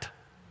that.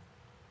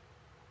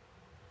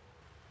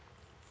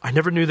 I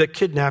never knew that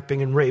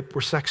kidnapping and rape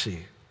were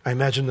sexy. I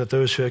imagine that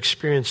those who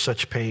experienced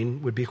such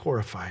pain would be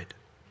horrified.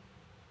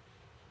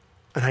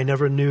 And I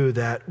never knew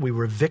that we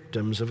were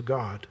victims of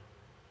God.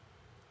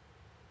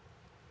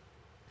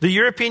 The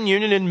European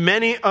Union and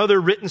many other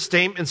written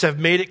statements have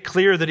made it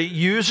clear that it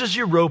uses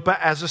Europa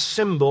as a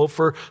symbol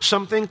for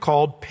something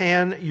called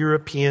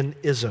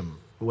pan-Europeanism.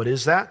 What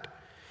is that?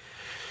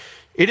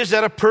 It is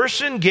that a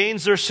person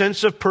gains their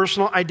sense of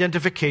personal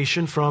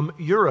identification from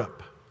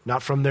Europe,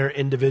 not from their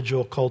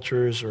individual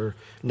cultures or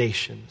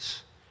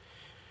nations.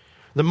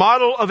 The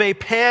model of a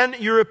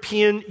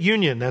pan-European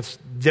union, that's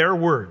their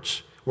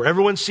words, where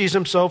everyone sees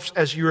themselves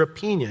as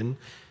European,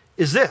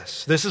 is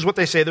this. This is what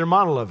they say their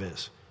model of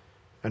is.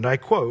 And I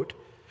quote,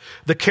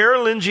 "The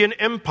Carolingian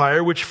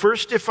Empire, which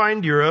first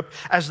defined Europe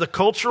as the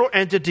cultural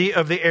entity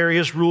of the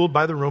areas ruled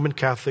by the Roman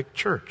Catholic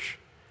Church."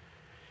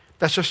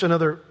 That's just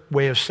another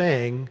way of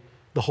saying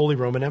the Holy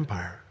Roman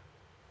Empire.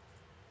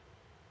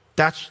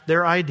 That's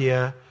their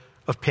idea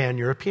of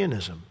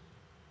pan-Europeanism,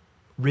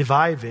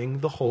 reviving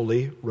the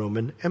Holy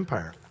Roman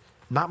Empire.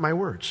 Not my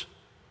words.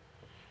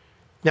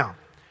 Now,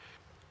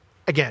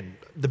 again,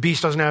 the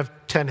beast doesn't have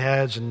 10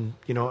 heads and,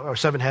 or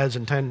 7 heads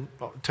and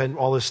 10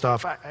 all this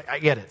stuff. I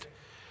get it.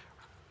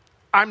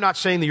 I'm not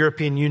saying the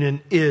European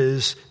Union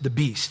is the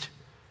beast.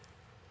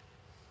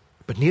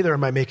 But neither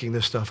am I making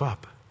this stuff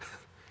up.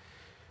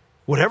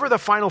 Whatever the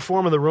final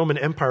form of the Roman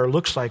Empire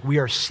looks like, we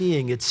are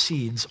seeing its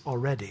seeds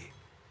already.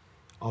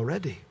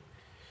 Already.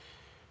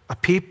 A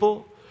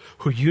people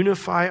who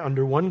unify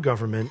under one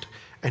government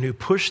and who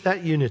push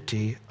that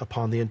unity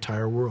upon the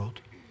entire world.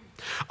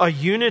 A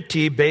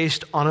unity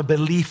based on a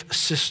belief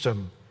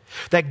system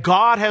that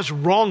God has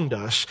wronged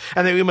us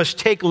and that we must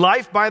take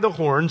life by the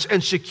horns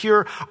and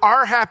secure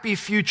our happy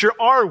future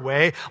our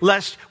way,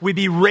 lest we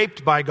be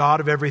raped by God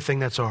of everything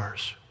that's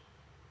ours.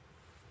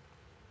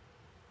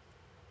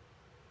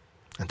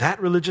 And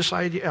that religious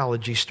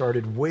ideology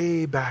started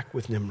way back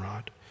with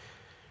Nimrod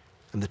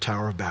and the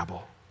Tower of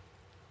Babel.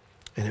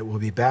 And it will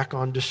be back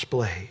on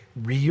display,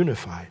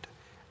 reunified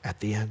at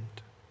the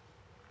end.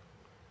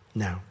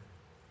 Now,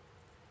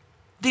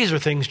 these are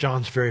things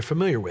John's very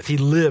familiar with. He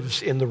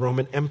lives in the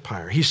Roman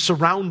Empire. He's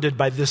surrounded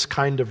by this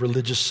kind of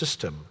religious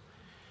system.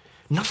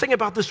 Nothing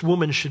about this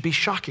woman should be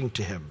shocking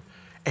to him.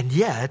 And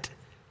yet,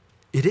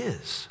 it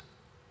is.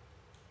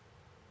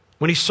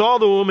 When he saw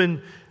the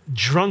woman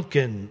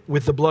drunken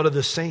with the blood of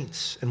the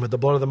saints and with the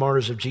blood of the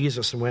martyrs of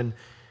Jesus, and when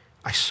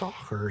I saw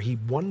her, he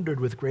wondered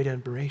with great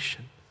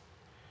admiration.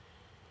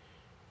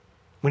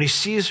 When he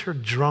sees her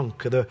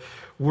drunk, the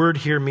word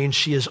here means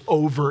she is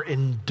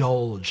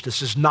overindulged.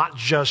 This is not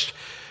just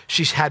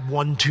she's had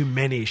one too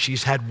many,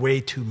 she's had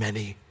way too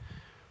many.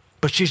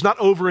 But she's not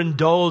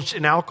overindulged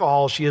in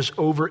alcohol, she is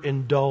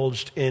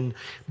overindulged in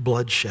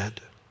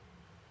bloodshed.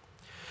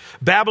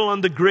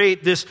 Babylon the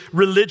Great, this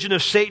religion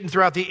of Satan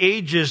throughout the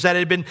ages that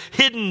had been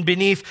hidden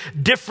beneath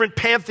different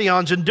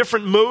pantheons and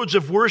different modes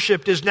of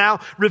worship, is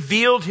now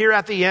revealed here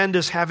at the end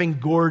as having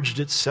gorged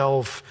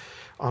itself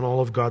on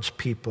all of God's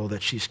people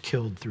that she's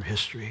killed through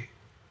history.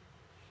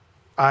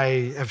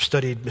 I have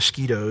studied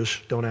mosquitoes,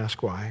 don't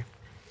ask why.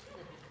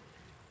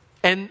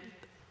 And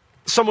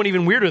someone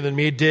even weirder than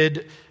me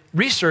did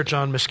research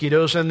on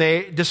mosquitoes, and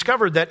they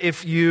discovered that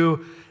if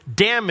you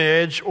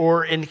damage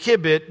or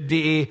inhibit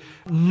the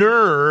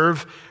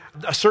nerve,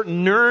 a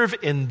certain nerve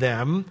in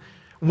them,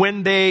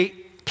 when they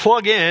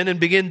plug in and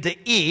begin to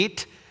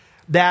eat,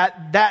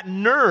 that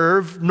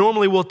nerve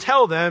normally will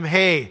tell them,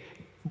 hey,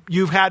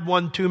 you've had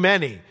one too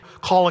many.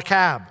 Call a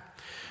cab.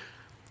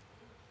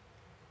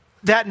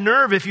 That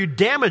nerve, if you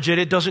damage it,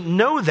 it doesn't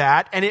know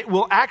that, and it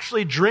will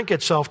actually drink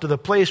itself to the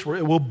place where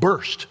it will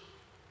burst.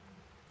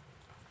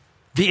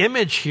 The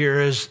image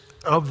here is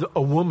of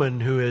a woman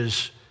who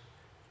is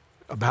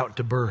about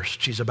to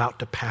burst. She's about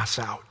to pass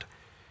out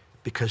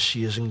because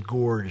she is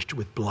engorged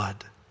with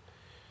blood.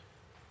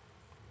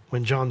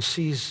 When John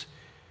sees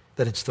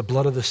that it's the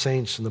blood of the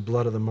saints and the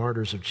blood of the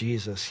martyrs of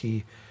Jesus,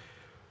 he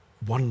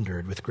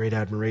wondered with great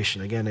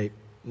admiration. Again,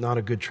 not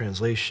a good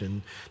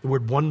translation. The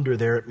word wonder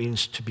there, it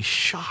means to be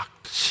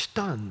shocked,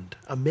 stunned,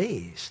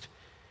 amazed.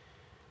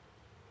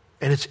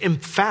 And it's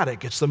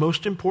emphatic. It's the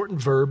most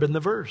important verb in the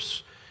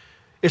verse.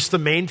 It's the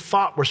main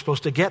thought we're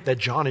supposed to get, that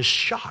John is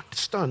shocked,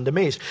 stunned,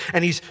 amazed.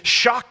 And he's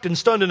shocked and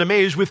stunned and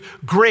amazed with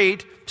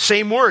great,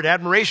 same word,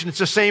 admiration. It's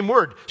the same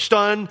word.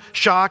 Stunned,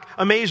 shock,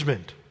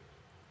 amazement.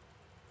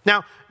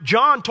 Now,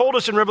 John told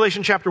us in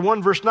Revelation chapter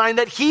 1, verse 9,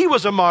 that he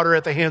was a martyr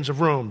at the hands of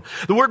Rome.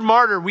 The word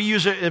martyr, we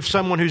use it of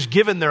someone who's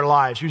given their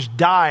lives, who's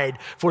died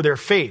for their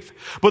faith.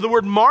 But the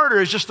word martyr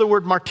is just the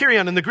word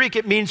martyrion. In the Greek,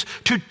 it means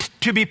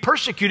to be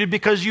persecuted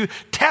because you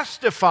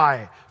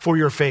testify for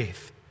your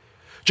faith.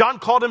 John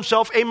called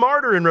himself a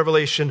martyr in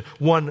Revelation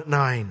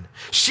 1:9.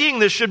 Seeing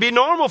this should be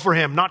normal for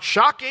him, not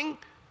shocking.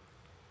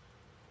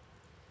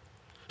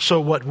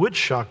 So what would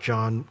shock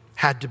John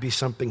had to be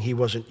something he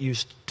wasn't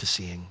used to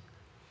seeing.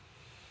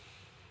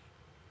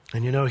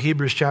 And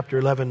Hebrews chapter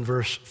 11,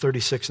 verse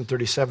 36 and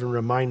 37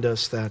 remind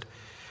us that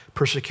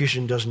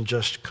persecution doesn't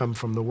just come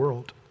from the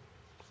world.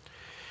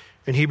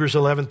 In Hebrews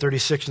 11,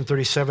 36 and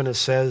 37, it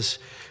says,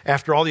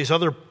 after all these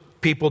other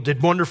people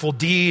did wonderful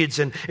deeds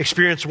and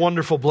experienced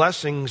wonderful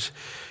blessings,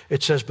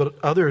 it says, but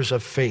others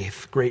of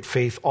faith, great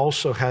faith,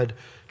 also had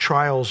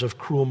trials of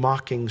cruel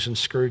mockings and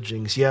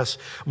scourgings. Yes,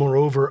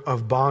 moreover,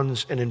 of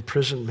bonds and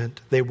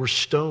imprisonment. They were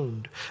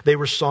stoned. They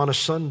were sawn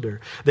asunder.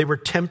 They were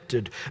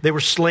tempted. They were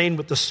slain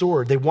with the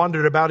sword. They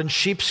wandered about in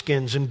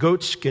sheepskins and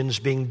goatskins,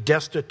 being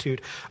destitute,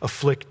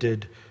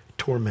 afflicted,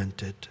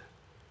 tormented.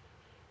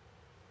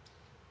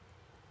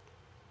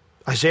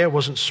 Isaiah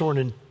wasn't sawn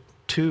in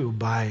two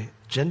by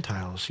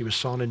Gentiles. He was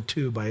sawn in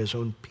two by his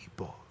own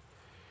people.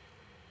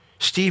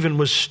 Stephen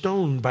was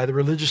stoned by the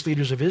religious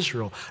leaders of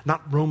Israel,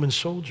 not Roman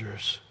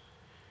soldiers.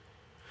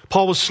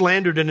 Paul was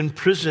slandered and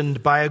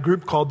imprisoned by a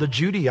group called the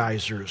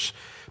Judaizers,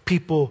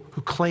 people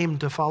who claimed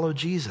to follow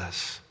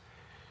Jesus.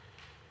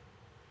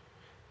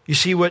 You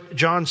see, what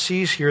John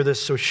sees here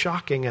that's so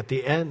shocking at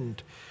the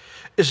end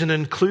is an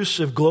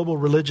inclusive global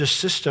religious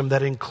system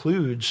that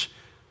includes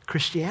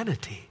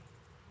Christianity.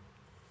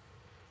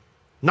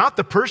 Not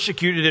the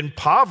persecuted,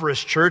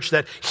 impoverished church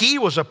that he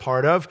was a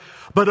part of,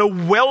 but a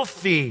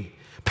wealthy,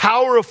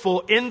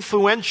 powerful,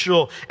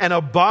 influential, and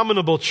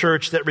abominable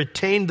church that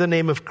retained the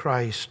name of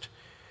Christ,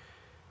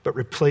 but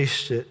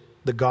replaced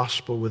the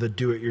gospel with a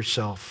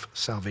do-it-yourself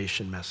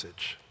salvation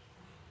message.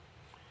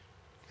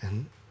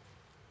 And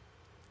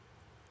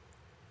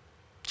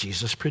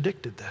Jesus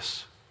predicted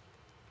this.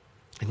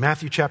 In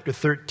Matthew chapter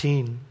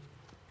 13,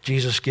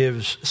 Jesus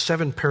gives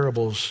 7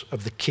 parables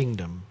of the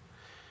kingdom.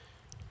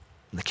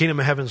 And the kingdom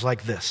of heaven is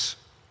like this.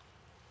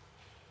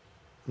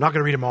 I'm not going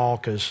to read them all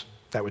because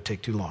that would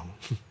take too long.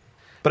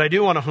 But I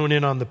do want to hone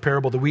in on the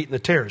parable of the wheat and the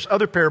tares.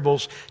 Other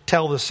parables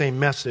tell the same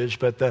message,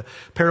 but the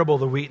parable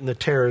of the wheat and the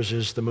tares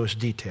is the most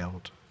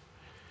detailed.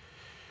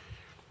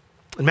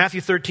 In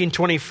Matthew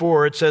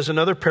 13:24, it says,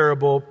 another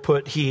parable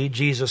put he,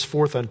 Jesus,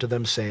 forth unto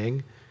them,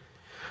 saying,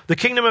 the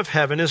kingdom of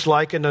heaven is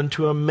likened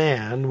unto a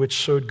man which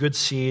sowed good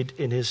seed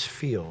in his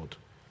field.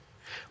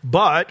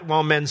 But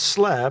while men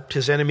slept,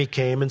 his enemy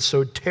came and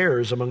sowed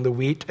tares among the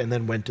wheat and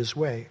then went his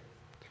way.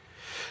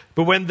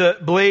 But when the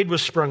blade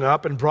was sprung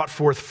up and brought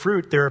forth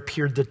fruit, there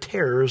appeared the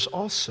tares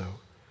also.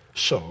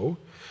 So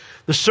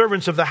the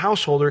servants of the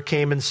householder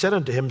came and said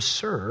unto him,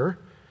 Sir,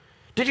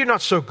 did you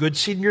not sow good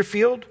seed in your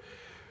field?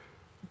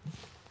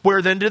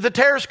 Where then did the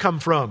tares come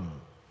from?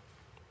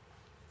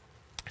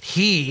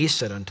 He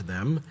said unto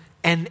them,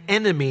 an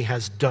enemy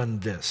has done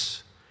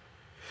this.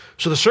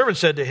 So the servant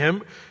said to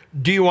him,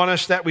 do you want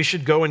us that we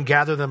should go and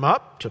gather them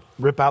up to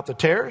rip out the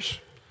tares?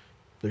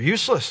 They're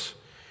useless.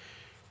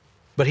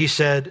 But he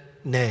said,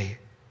 nay,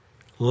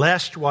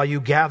 lest while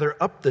you gather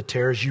up the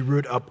tares, you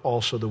root up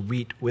also the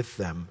wheat with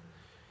them.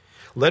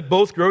 Let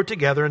both grow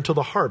together until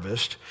the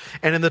harvest.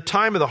 And in the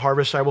time of the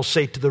harvest, I will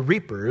say to the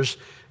reapers,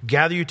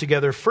 gather you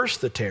together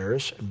first the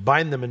tares, and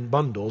bind them in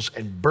bundles,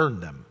 and burn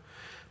them.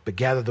 But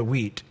gather the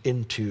wheat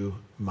into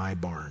my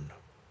barn.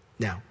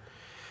 Now,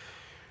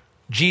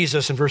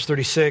 Jesus, in verse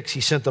 36,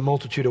 he sent the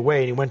multitude away,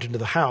 and he went into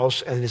the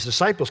house, and his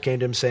disciples came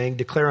to him, saying,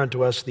 declare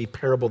unto us the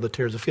parable of the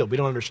tares of the field. We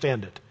don't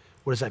understand it.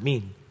 What does that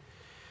mean?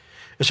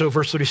 And so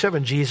verse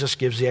 37, Jesus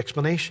gives the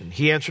explanation.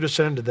 He answered and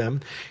said unto them,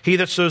 he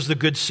that sows the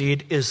good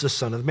seed is the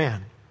Son of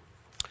Man.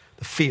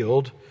 The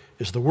field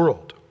is the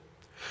world.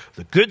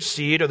 The good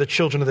seed are the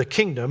children of the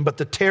kingdom, but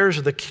the tares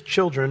are the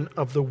children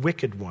of the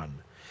wicked one.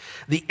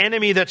 The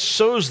enemy that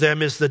sows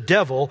them is the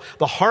devil.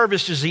 The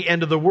harvest is the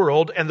end of the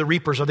world, and the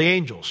reapers are the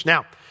angels.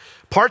 Now,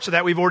 parts of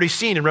that we've already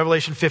seen in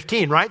Revelation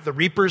 15, right? The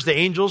reapers, the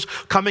angels,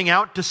 coming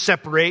out to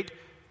separate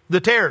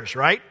the tares,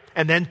 right?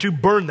 And then to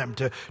burn them,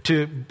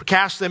 to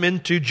cast them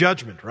into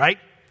judgment, right?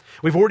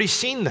 We've already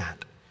seen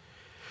that.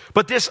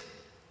 But this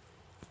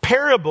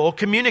parable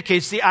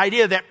communicates the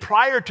idea that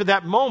prior to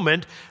that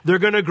moment, they're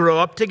going to grow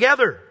up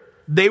together.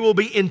 They will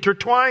be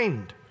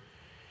intertwined.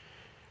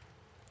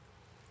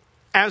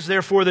 As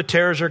therefore the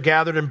tares are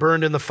gathered and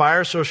burned in the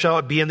fire, so shall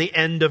it be in the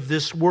end of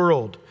this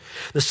world.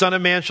 The Son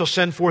of Man shall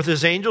send forth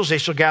his angels. They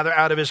shall gather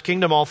out of his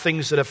kingdom all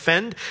things that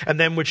offend, and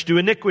them which do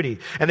iniquity.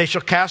 And they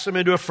shall cast them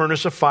into a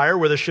furnace of fire,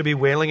 where there shall be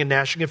wailing and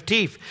gnashing of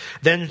teeth.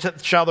 Then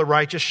shall the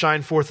righteous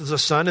shine forth as the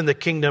sun in the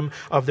kingdom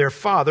of their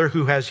Father.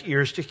 Who has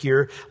ears to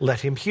hear,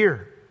 let him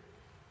hear.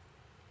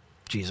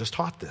 Jesus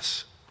taught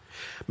this.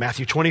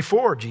 Matthew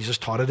 24, Jesus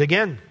taught it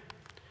again.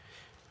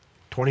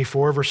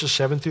 24 verses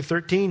 7 through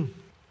 13.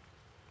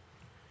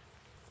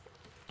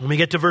 When we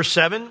get to verse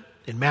 7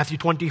 in Matthew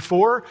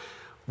 24,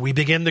 we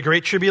begin the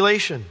Great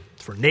Tribulation.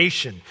 For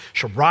nation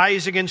shall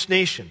rise against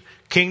nation,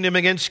 kingdom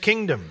against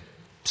kingdom.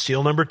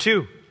 Seal number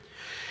 2.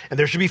 And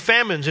there shall be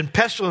famines and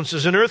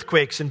pestilences and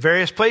earthquakes in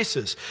various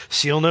places.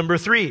 Seal number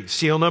 3.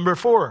 Seal number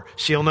 4.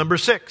 Seal number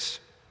 6.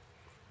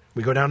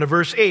 We go down to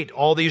verse 8.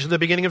 All these are the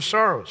beginning of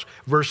sorrows.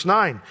 Verse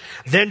 9.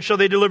 Then shall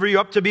they deliver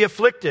you up to be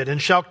afflicted,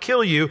 and shall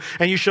kill you,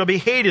 and you shall be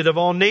hated of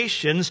all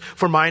nations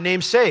for my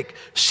name's sake.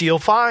 Seal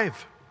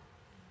 5.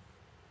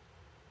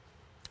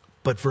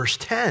 But verse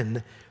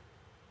 10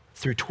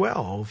 through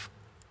 12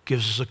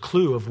 gives us a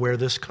clue of where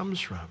this comes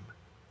from.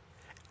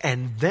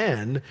 And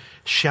then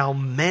shall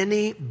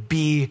many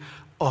be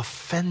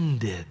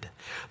offended.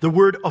 The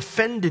word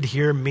offended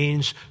here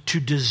means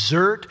to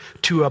desert,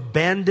 to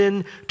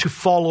abandon, to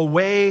fall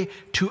away,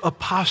 to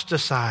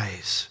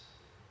apostatize.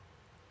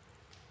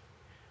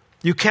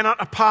 You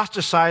cannot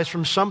apostatize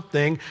from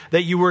something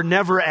that you were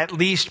never, at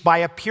least by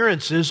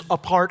appearances, a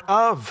part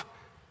of.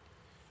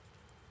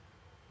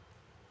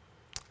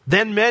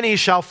 Then many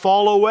shall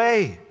fall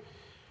away,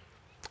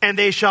 and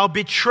they shall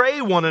betray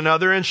one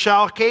another and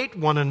shall hate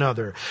one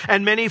another.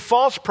 And many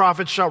false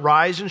prophets shall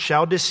rise and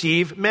shall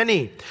deceive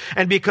many.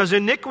 And because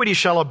iniquity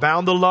shall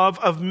abound, the love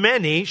of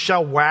many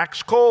shall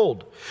wax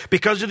cold.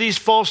 Because of these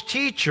false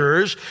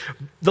teachers,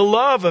 the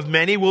love of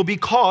many will be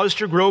caused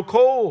to grow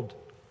cold.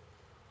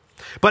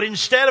 But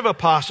instead of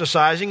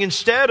apostatizing,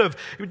 instead of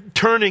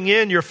turning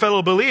in your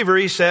fellow believer,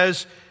 he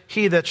says,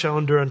 he that shall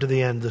endure unto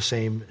the end, the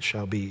same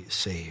shall be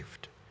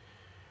saved.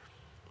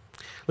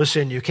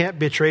 Listen, you can't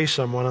betray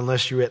someone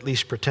unless you at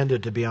least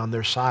pretended to be on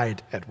their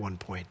side at one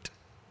point.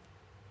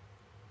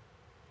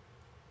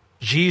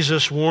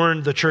 Jesus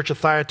warned the church of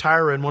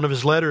Thyatira in one of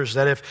his letters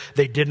that if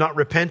they did not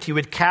repent, he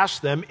would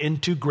cast them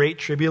into great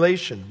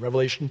tribulation.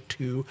 Revelation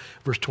 2,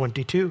 verse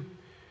 22.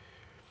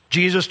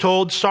 Jesus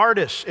told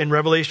Sardis in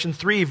Revelation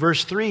 3,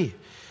 verse 3,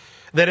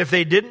 that if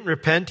they didn't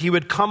repent, he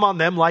would come on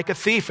them like a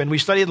thief. And we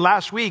studied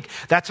last week,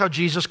 that's how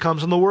Jesus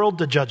comes in the world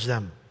to judge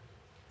them.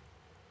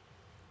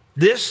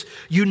 This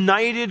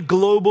united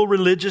global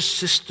religious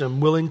system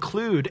will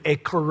include a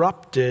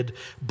corrupted,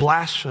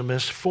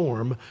 blasphemous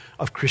form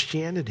of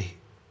Christianity.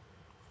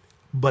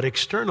 But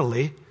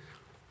externally,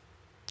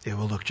 it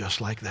will look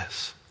just like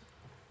this.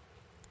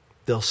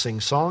 They'll sing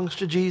songs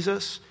to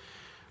Jesus.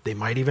 They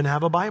might even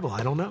have a Bible.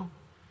 I don't know.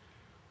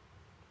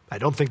 I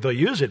don't think they'll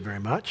use it very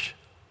much.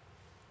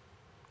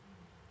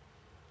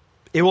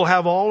 It will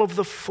have all of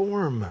the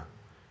form,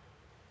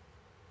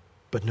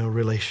 but no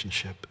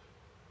relationship.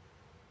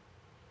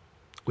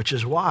 Which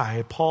is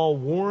why Paul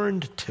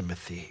warned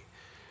Timothy,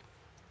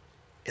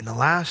 in the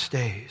last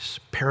days,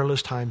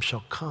 perilous times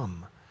shall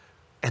come,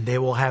 and they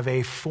will have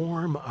a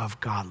form of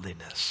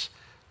godliness,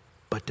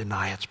 but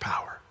deny its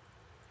power.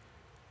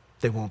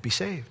 They won't be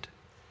saved.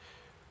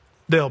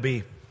 They'll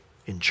be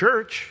in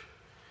church,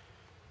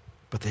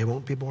 but they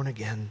won't be born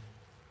again.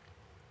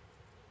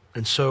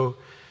 And so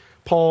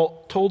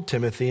Paul told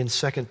Timothy in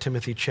 2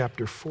 Timothy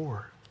chapter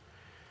 4,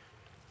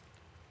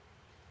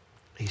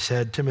 he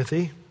said,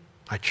 Timothy,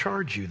 I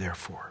charge you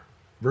therefore.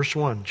 Verse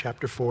 1,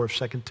 chapter 4 of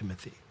 2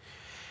 Timothy.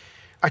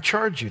 I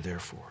charge you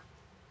therefore,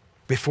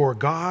 before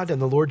God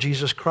and the Lord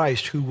Jesus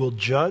Christ, who will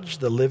judge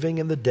the living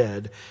and the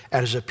dead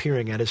at his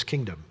appearing at his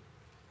kingdom.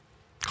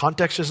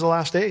 Context is the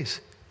last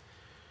days.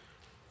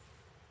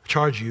 I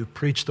charge you,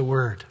 preach the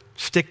word.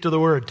 Stick to the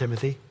word,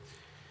 Timothy.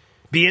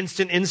 Be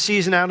instant in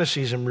season, out of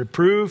season.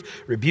 Reprove,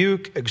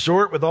 rebuke,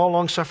 exhort with all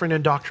longsuffering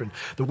and doctrine.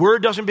 The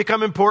word doesn't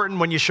become important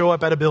when you show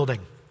up at a building.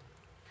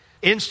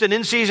 Instant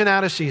in season,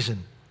 out of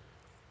season.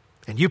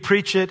 And you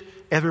preach it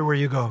everywhere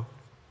you go.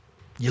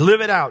 You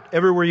live it out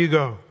everywhere you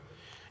go.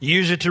 You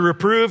use it to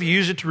reprove, you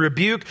use it to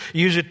rebuke,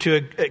 you use it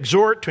to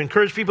exhort, to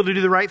encourage people to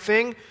do the right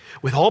thing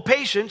with all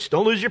patience.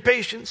 Don't lose your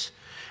patience.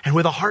 And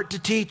with a heart to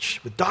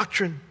teach, with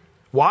doctrine.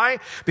 Why?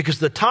 Because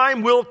the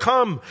time will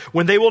come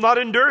when they will not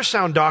endure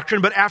sound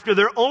doctrine, but after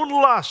their own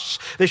lusts,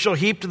 they shall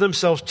heap to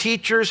themselves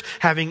teachers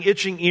having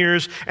itching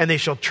ears, and they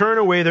shall turn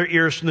away their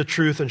ears from the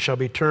truth and shall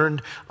be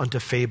turned unto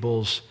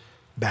fables,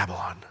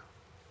 Babylon.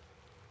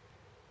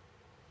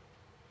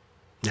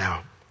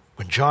 Now,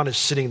 when John is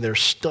sitting there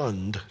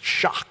stunned,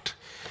 shocked,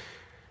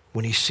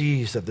 when he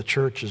sees that the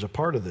church is a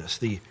part of this,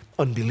 the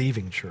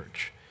unbelieving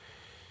church,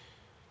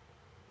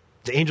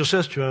 the angel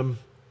says to him,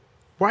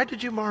 why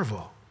did you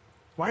marvel?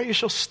 Why are you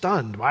so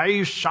stunned? Why are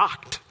you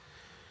shocked?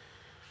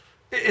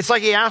 It's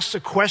like he asks a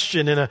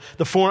question in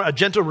the form a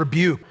gentle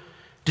rebuke.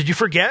 Did you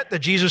forget that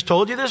Jesus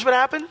told you this would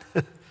happen?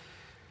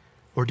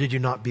 Or did you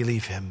not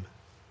believe him?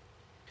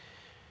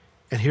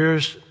 And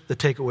here's the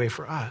takeaway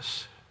for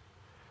us.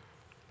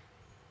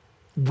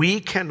 We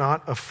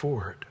cannot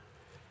afford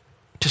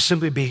to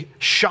simply be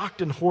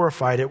shocked and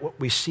horrified at what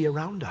we see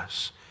around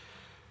us,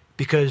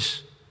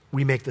 because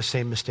we make the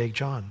same mistake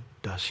John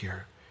does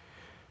here.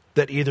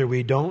 That either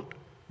we don't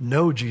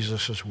know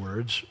Jesus'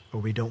 words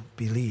or we don't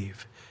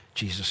believe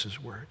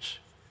Jesus' words.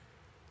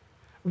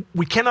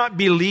 We cannot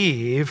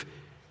believe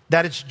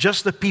that it's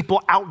just the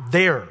people out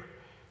there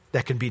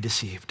that can be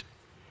deceived.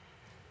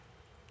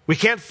 We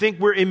can't think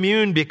we're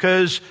immune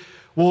because,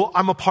 well,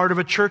 I'm a part of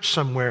a church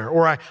somewhere,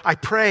 or I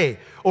pray,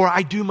 or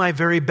I do my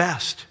very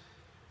best.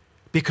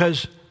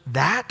 Because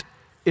that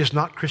is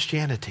not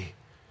Christianity.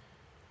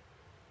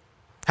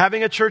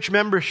 Having a church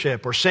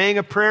membership or saying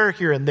a prayer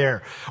here and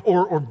there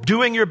or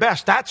doing your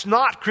best, that's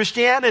not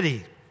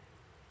Christianity.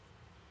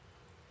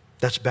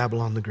 That's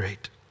Babylon the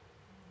Great.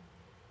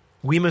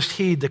 We must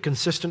heed the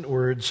consistent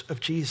words of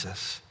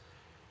Jesus.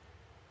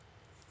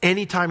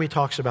 Anytime he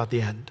talks about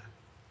the end,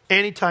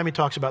 anytime he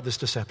talks about this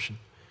deception,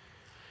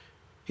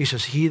 he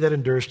says, he that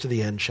endures to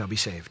the end shall be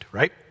saved,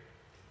 right?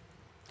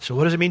 So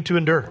what does it mean to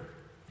endure?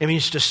 It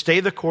means to stay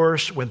the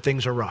course when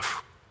things are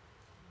rough.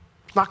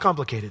 It's not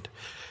complicated.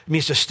 It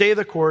means to stay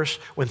the course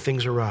when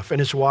things are rough.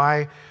 And it's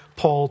why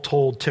Paul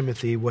told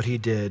Timothy what he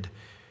did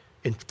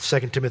in 2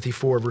 Timothy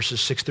 4, verses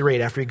 6 through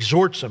 8. After he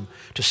exhorts him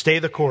to stay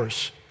the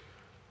course,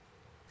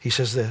 he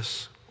says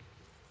this.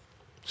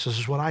 He says, this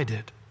is what I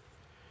did.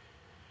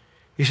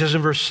 He says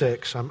in verse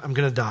 6, I'm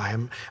going to die.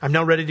 I'm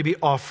now ready to be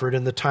offered,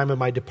 and the time of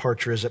my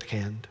departure is at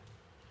hand.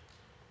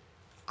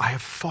 I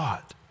have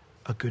fought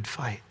a good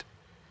fight.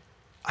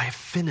 I have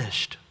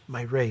finished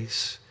my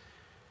race.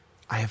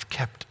 I have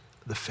kept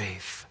the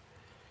faith.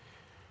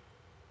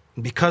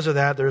 And because of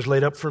that, there is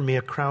laid up for me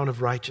a crown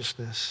of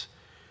righteousness,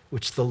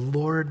 which the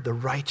Lord, the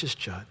righteous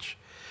judge,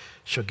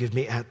 shall give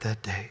me at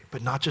that day.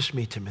 But not just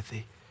me,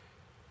 Timothy,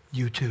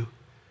 you too,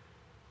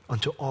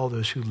 unto all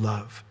those who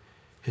love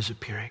his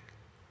appearing.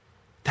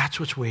 That's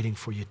what's waiting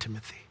for you,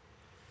 Timothy.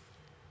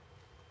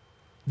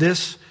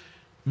 This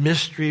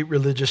mystery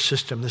religious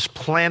system, this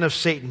plan of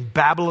Satan,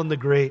 Babylon the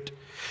Great,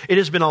 it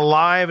has been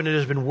alive and it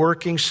has been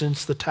working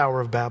since the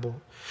Tower of Babel.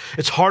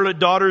 Its harlot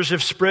daughters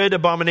have spread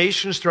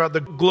abominations throughout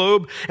the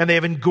globe, and they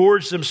have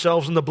engorged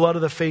themselves in the blood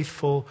of the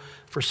faithful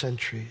for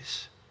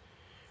centuries.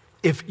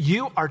 If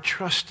you are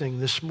trusting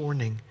this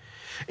morning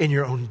in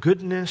your own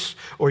goodness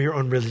or your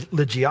own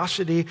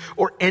religiosity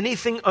or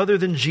anything other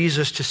than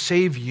Jesus to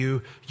save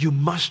you, you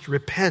must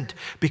repent,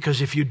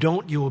 because if you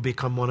don't, you will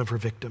become one of her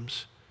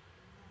victims.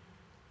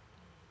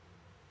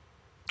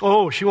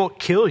 Oh, she won't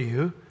kill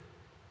you,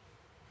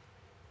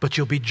 but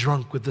you'll be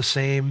drunk with the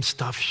same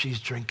stuff she's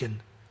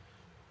drinking.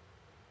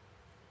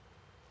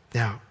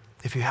 Now,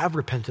 if you have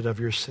repented of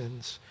your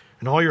sins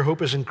and all your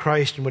hope is in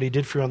Christ and what he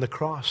did for you on the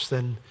cross,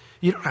 then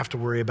you don't have to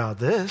worry about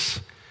this.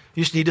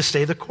 You just need to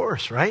stay the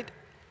course, right?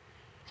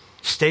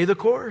 Stay the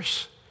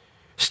course.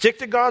 Stick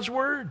to God's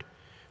word.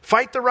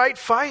 Fight the right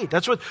fight.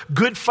 That's what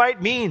good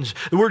fight means.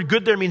 The word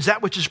good there means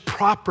that which is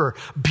proper,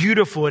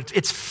 beautiful,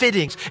 it's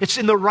fitting, it's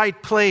in the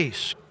right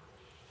place.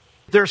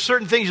 There are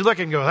certain things you look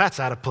at and go, that's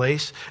out of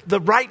place. The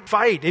right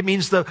fight, it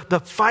means the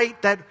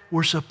fight that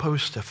we're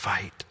supposed to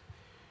fight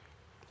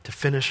to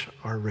finish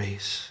our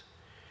race.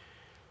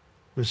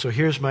 And so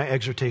here's my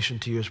exhortation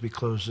to you as we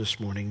close this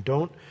morning.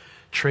 Don't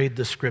trade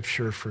the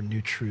scripture for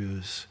new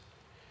truths.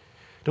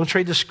 Don't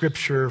trade the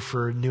scripture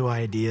for new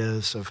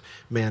ideas of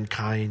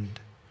mankind.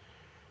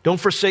 Don't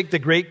forsake the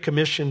Great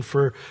Commission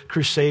for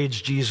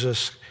crusades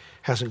Jesus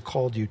hasn't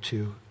called you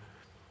to.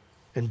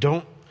 And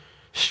don't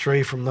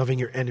stray from loving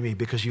your enemy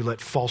because you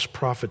let false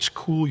prophets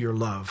cool your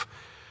love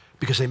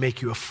because they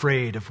make you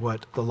afraid of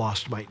what the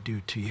lost might do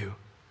to you.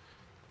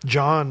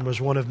 John was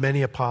one of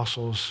many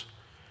apostles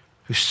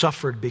who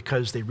suffered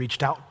because they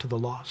reached out to the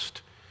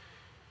lost.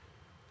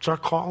 It's our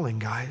calling,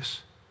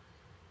 guys.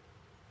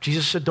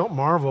 Jesus said, don't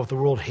marvel if the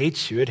world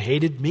hates you. It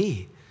hated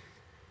me.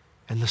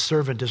 And the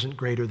servant isn't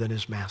greater than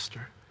his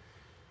master.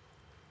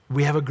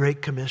 We have a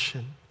great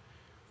commission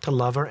to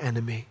love our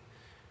enemy,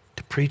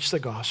 to preach the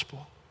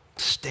gospel,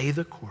 stay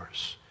the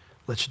course.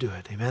 Let's do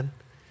it. Amen?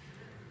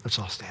 Let's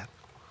all stand.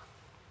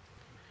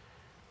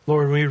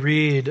 Lord, when we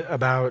read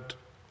about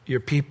your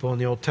people in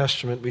the Old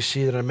Testament, we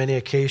see that on many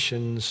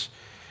occasions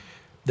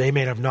they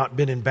may have not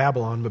been in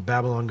Babylon, but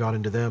Babylon got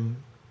into them.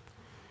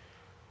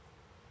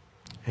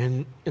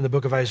 And in the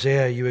book of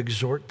Isaiah, you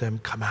exhort them,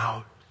 come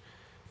out,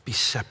 be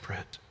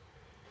separate.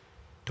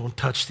 Don't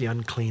touch the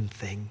unclean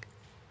thing.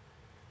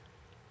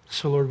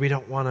 So, Lord, we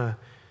don't want to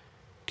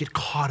get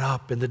caught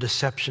up in the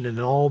deception and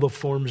in all the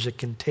forms it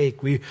can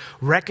take. We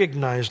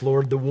recognize,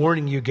 Lord, the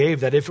warning you gave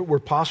that if it were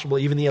possible,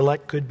 even the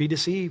elect could be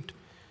deceived.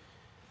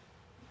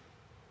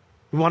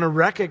 We want to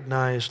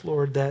recognize,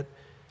 Lord, that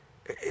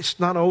it's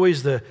not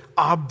always the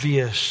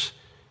obvious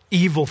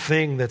evil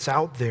thing that's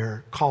out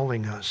there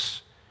calling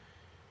us.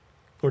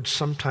 Lord,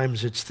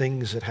 sometimes it's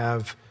things that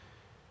have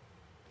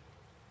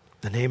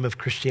the name of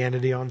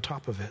Christianity on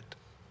top of it.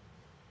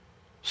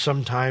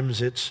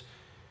 Sometimes it's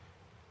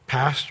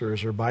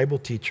pastors or Bible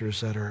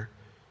teachers that are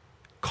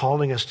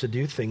calling us to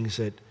do things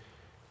that,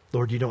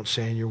 Lord, you don't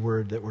say in your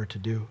word that we're to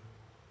do.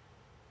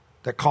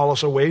 That call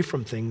us away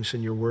from things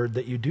in your word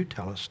that you do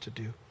tell us to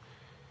do.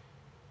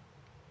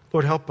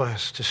 Lord, help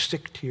us to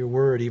stick to your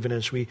word even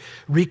as we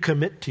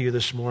recommit to you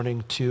this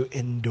morning to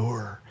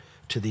endure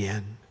to the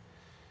end.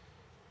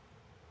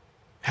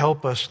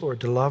 Help us,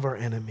 Lord, to love our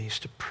enemies,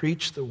 to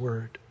preach the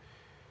word,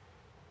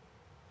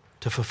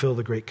 to fulfill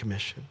the Great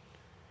Commission.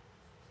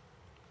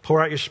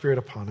 Pour out your Spirit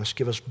upon us.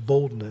 Give us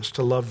boldness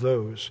to love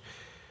those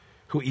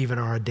who even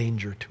are a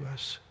danger to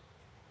us.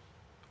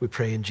 We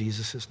pray in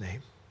Jesus'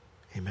 name.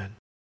 Amen.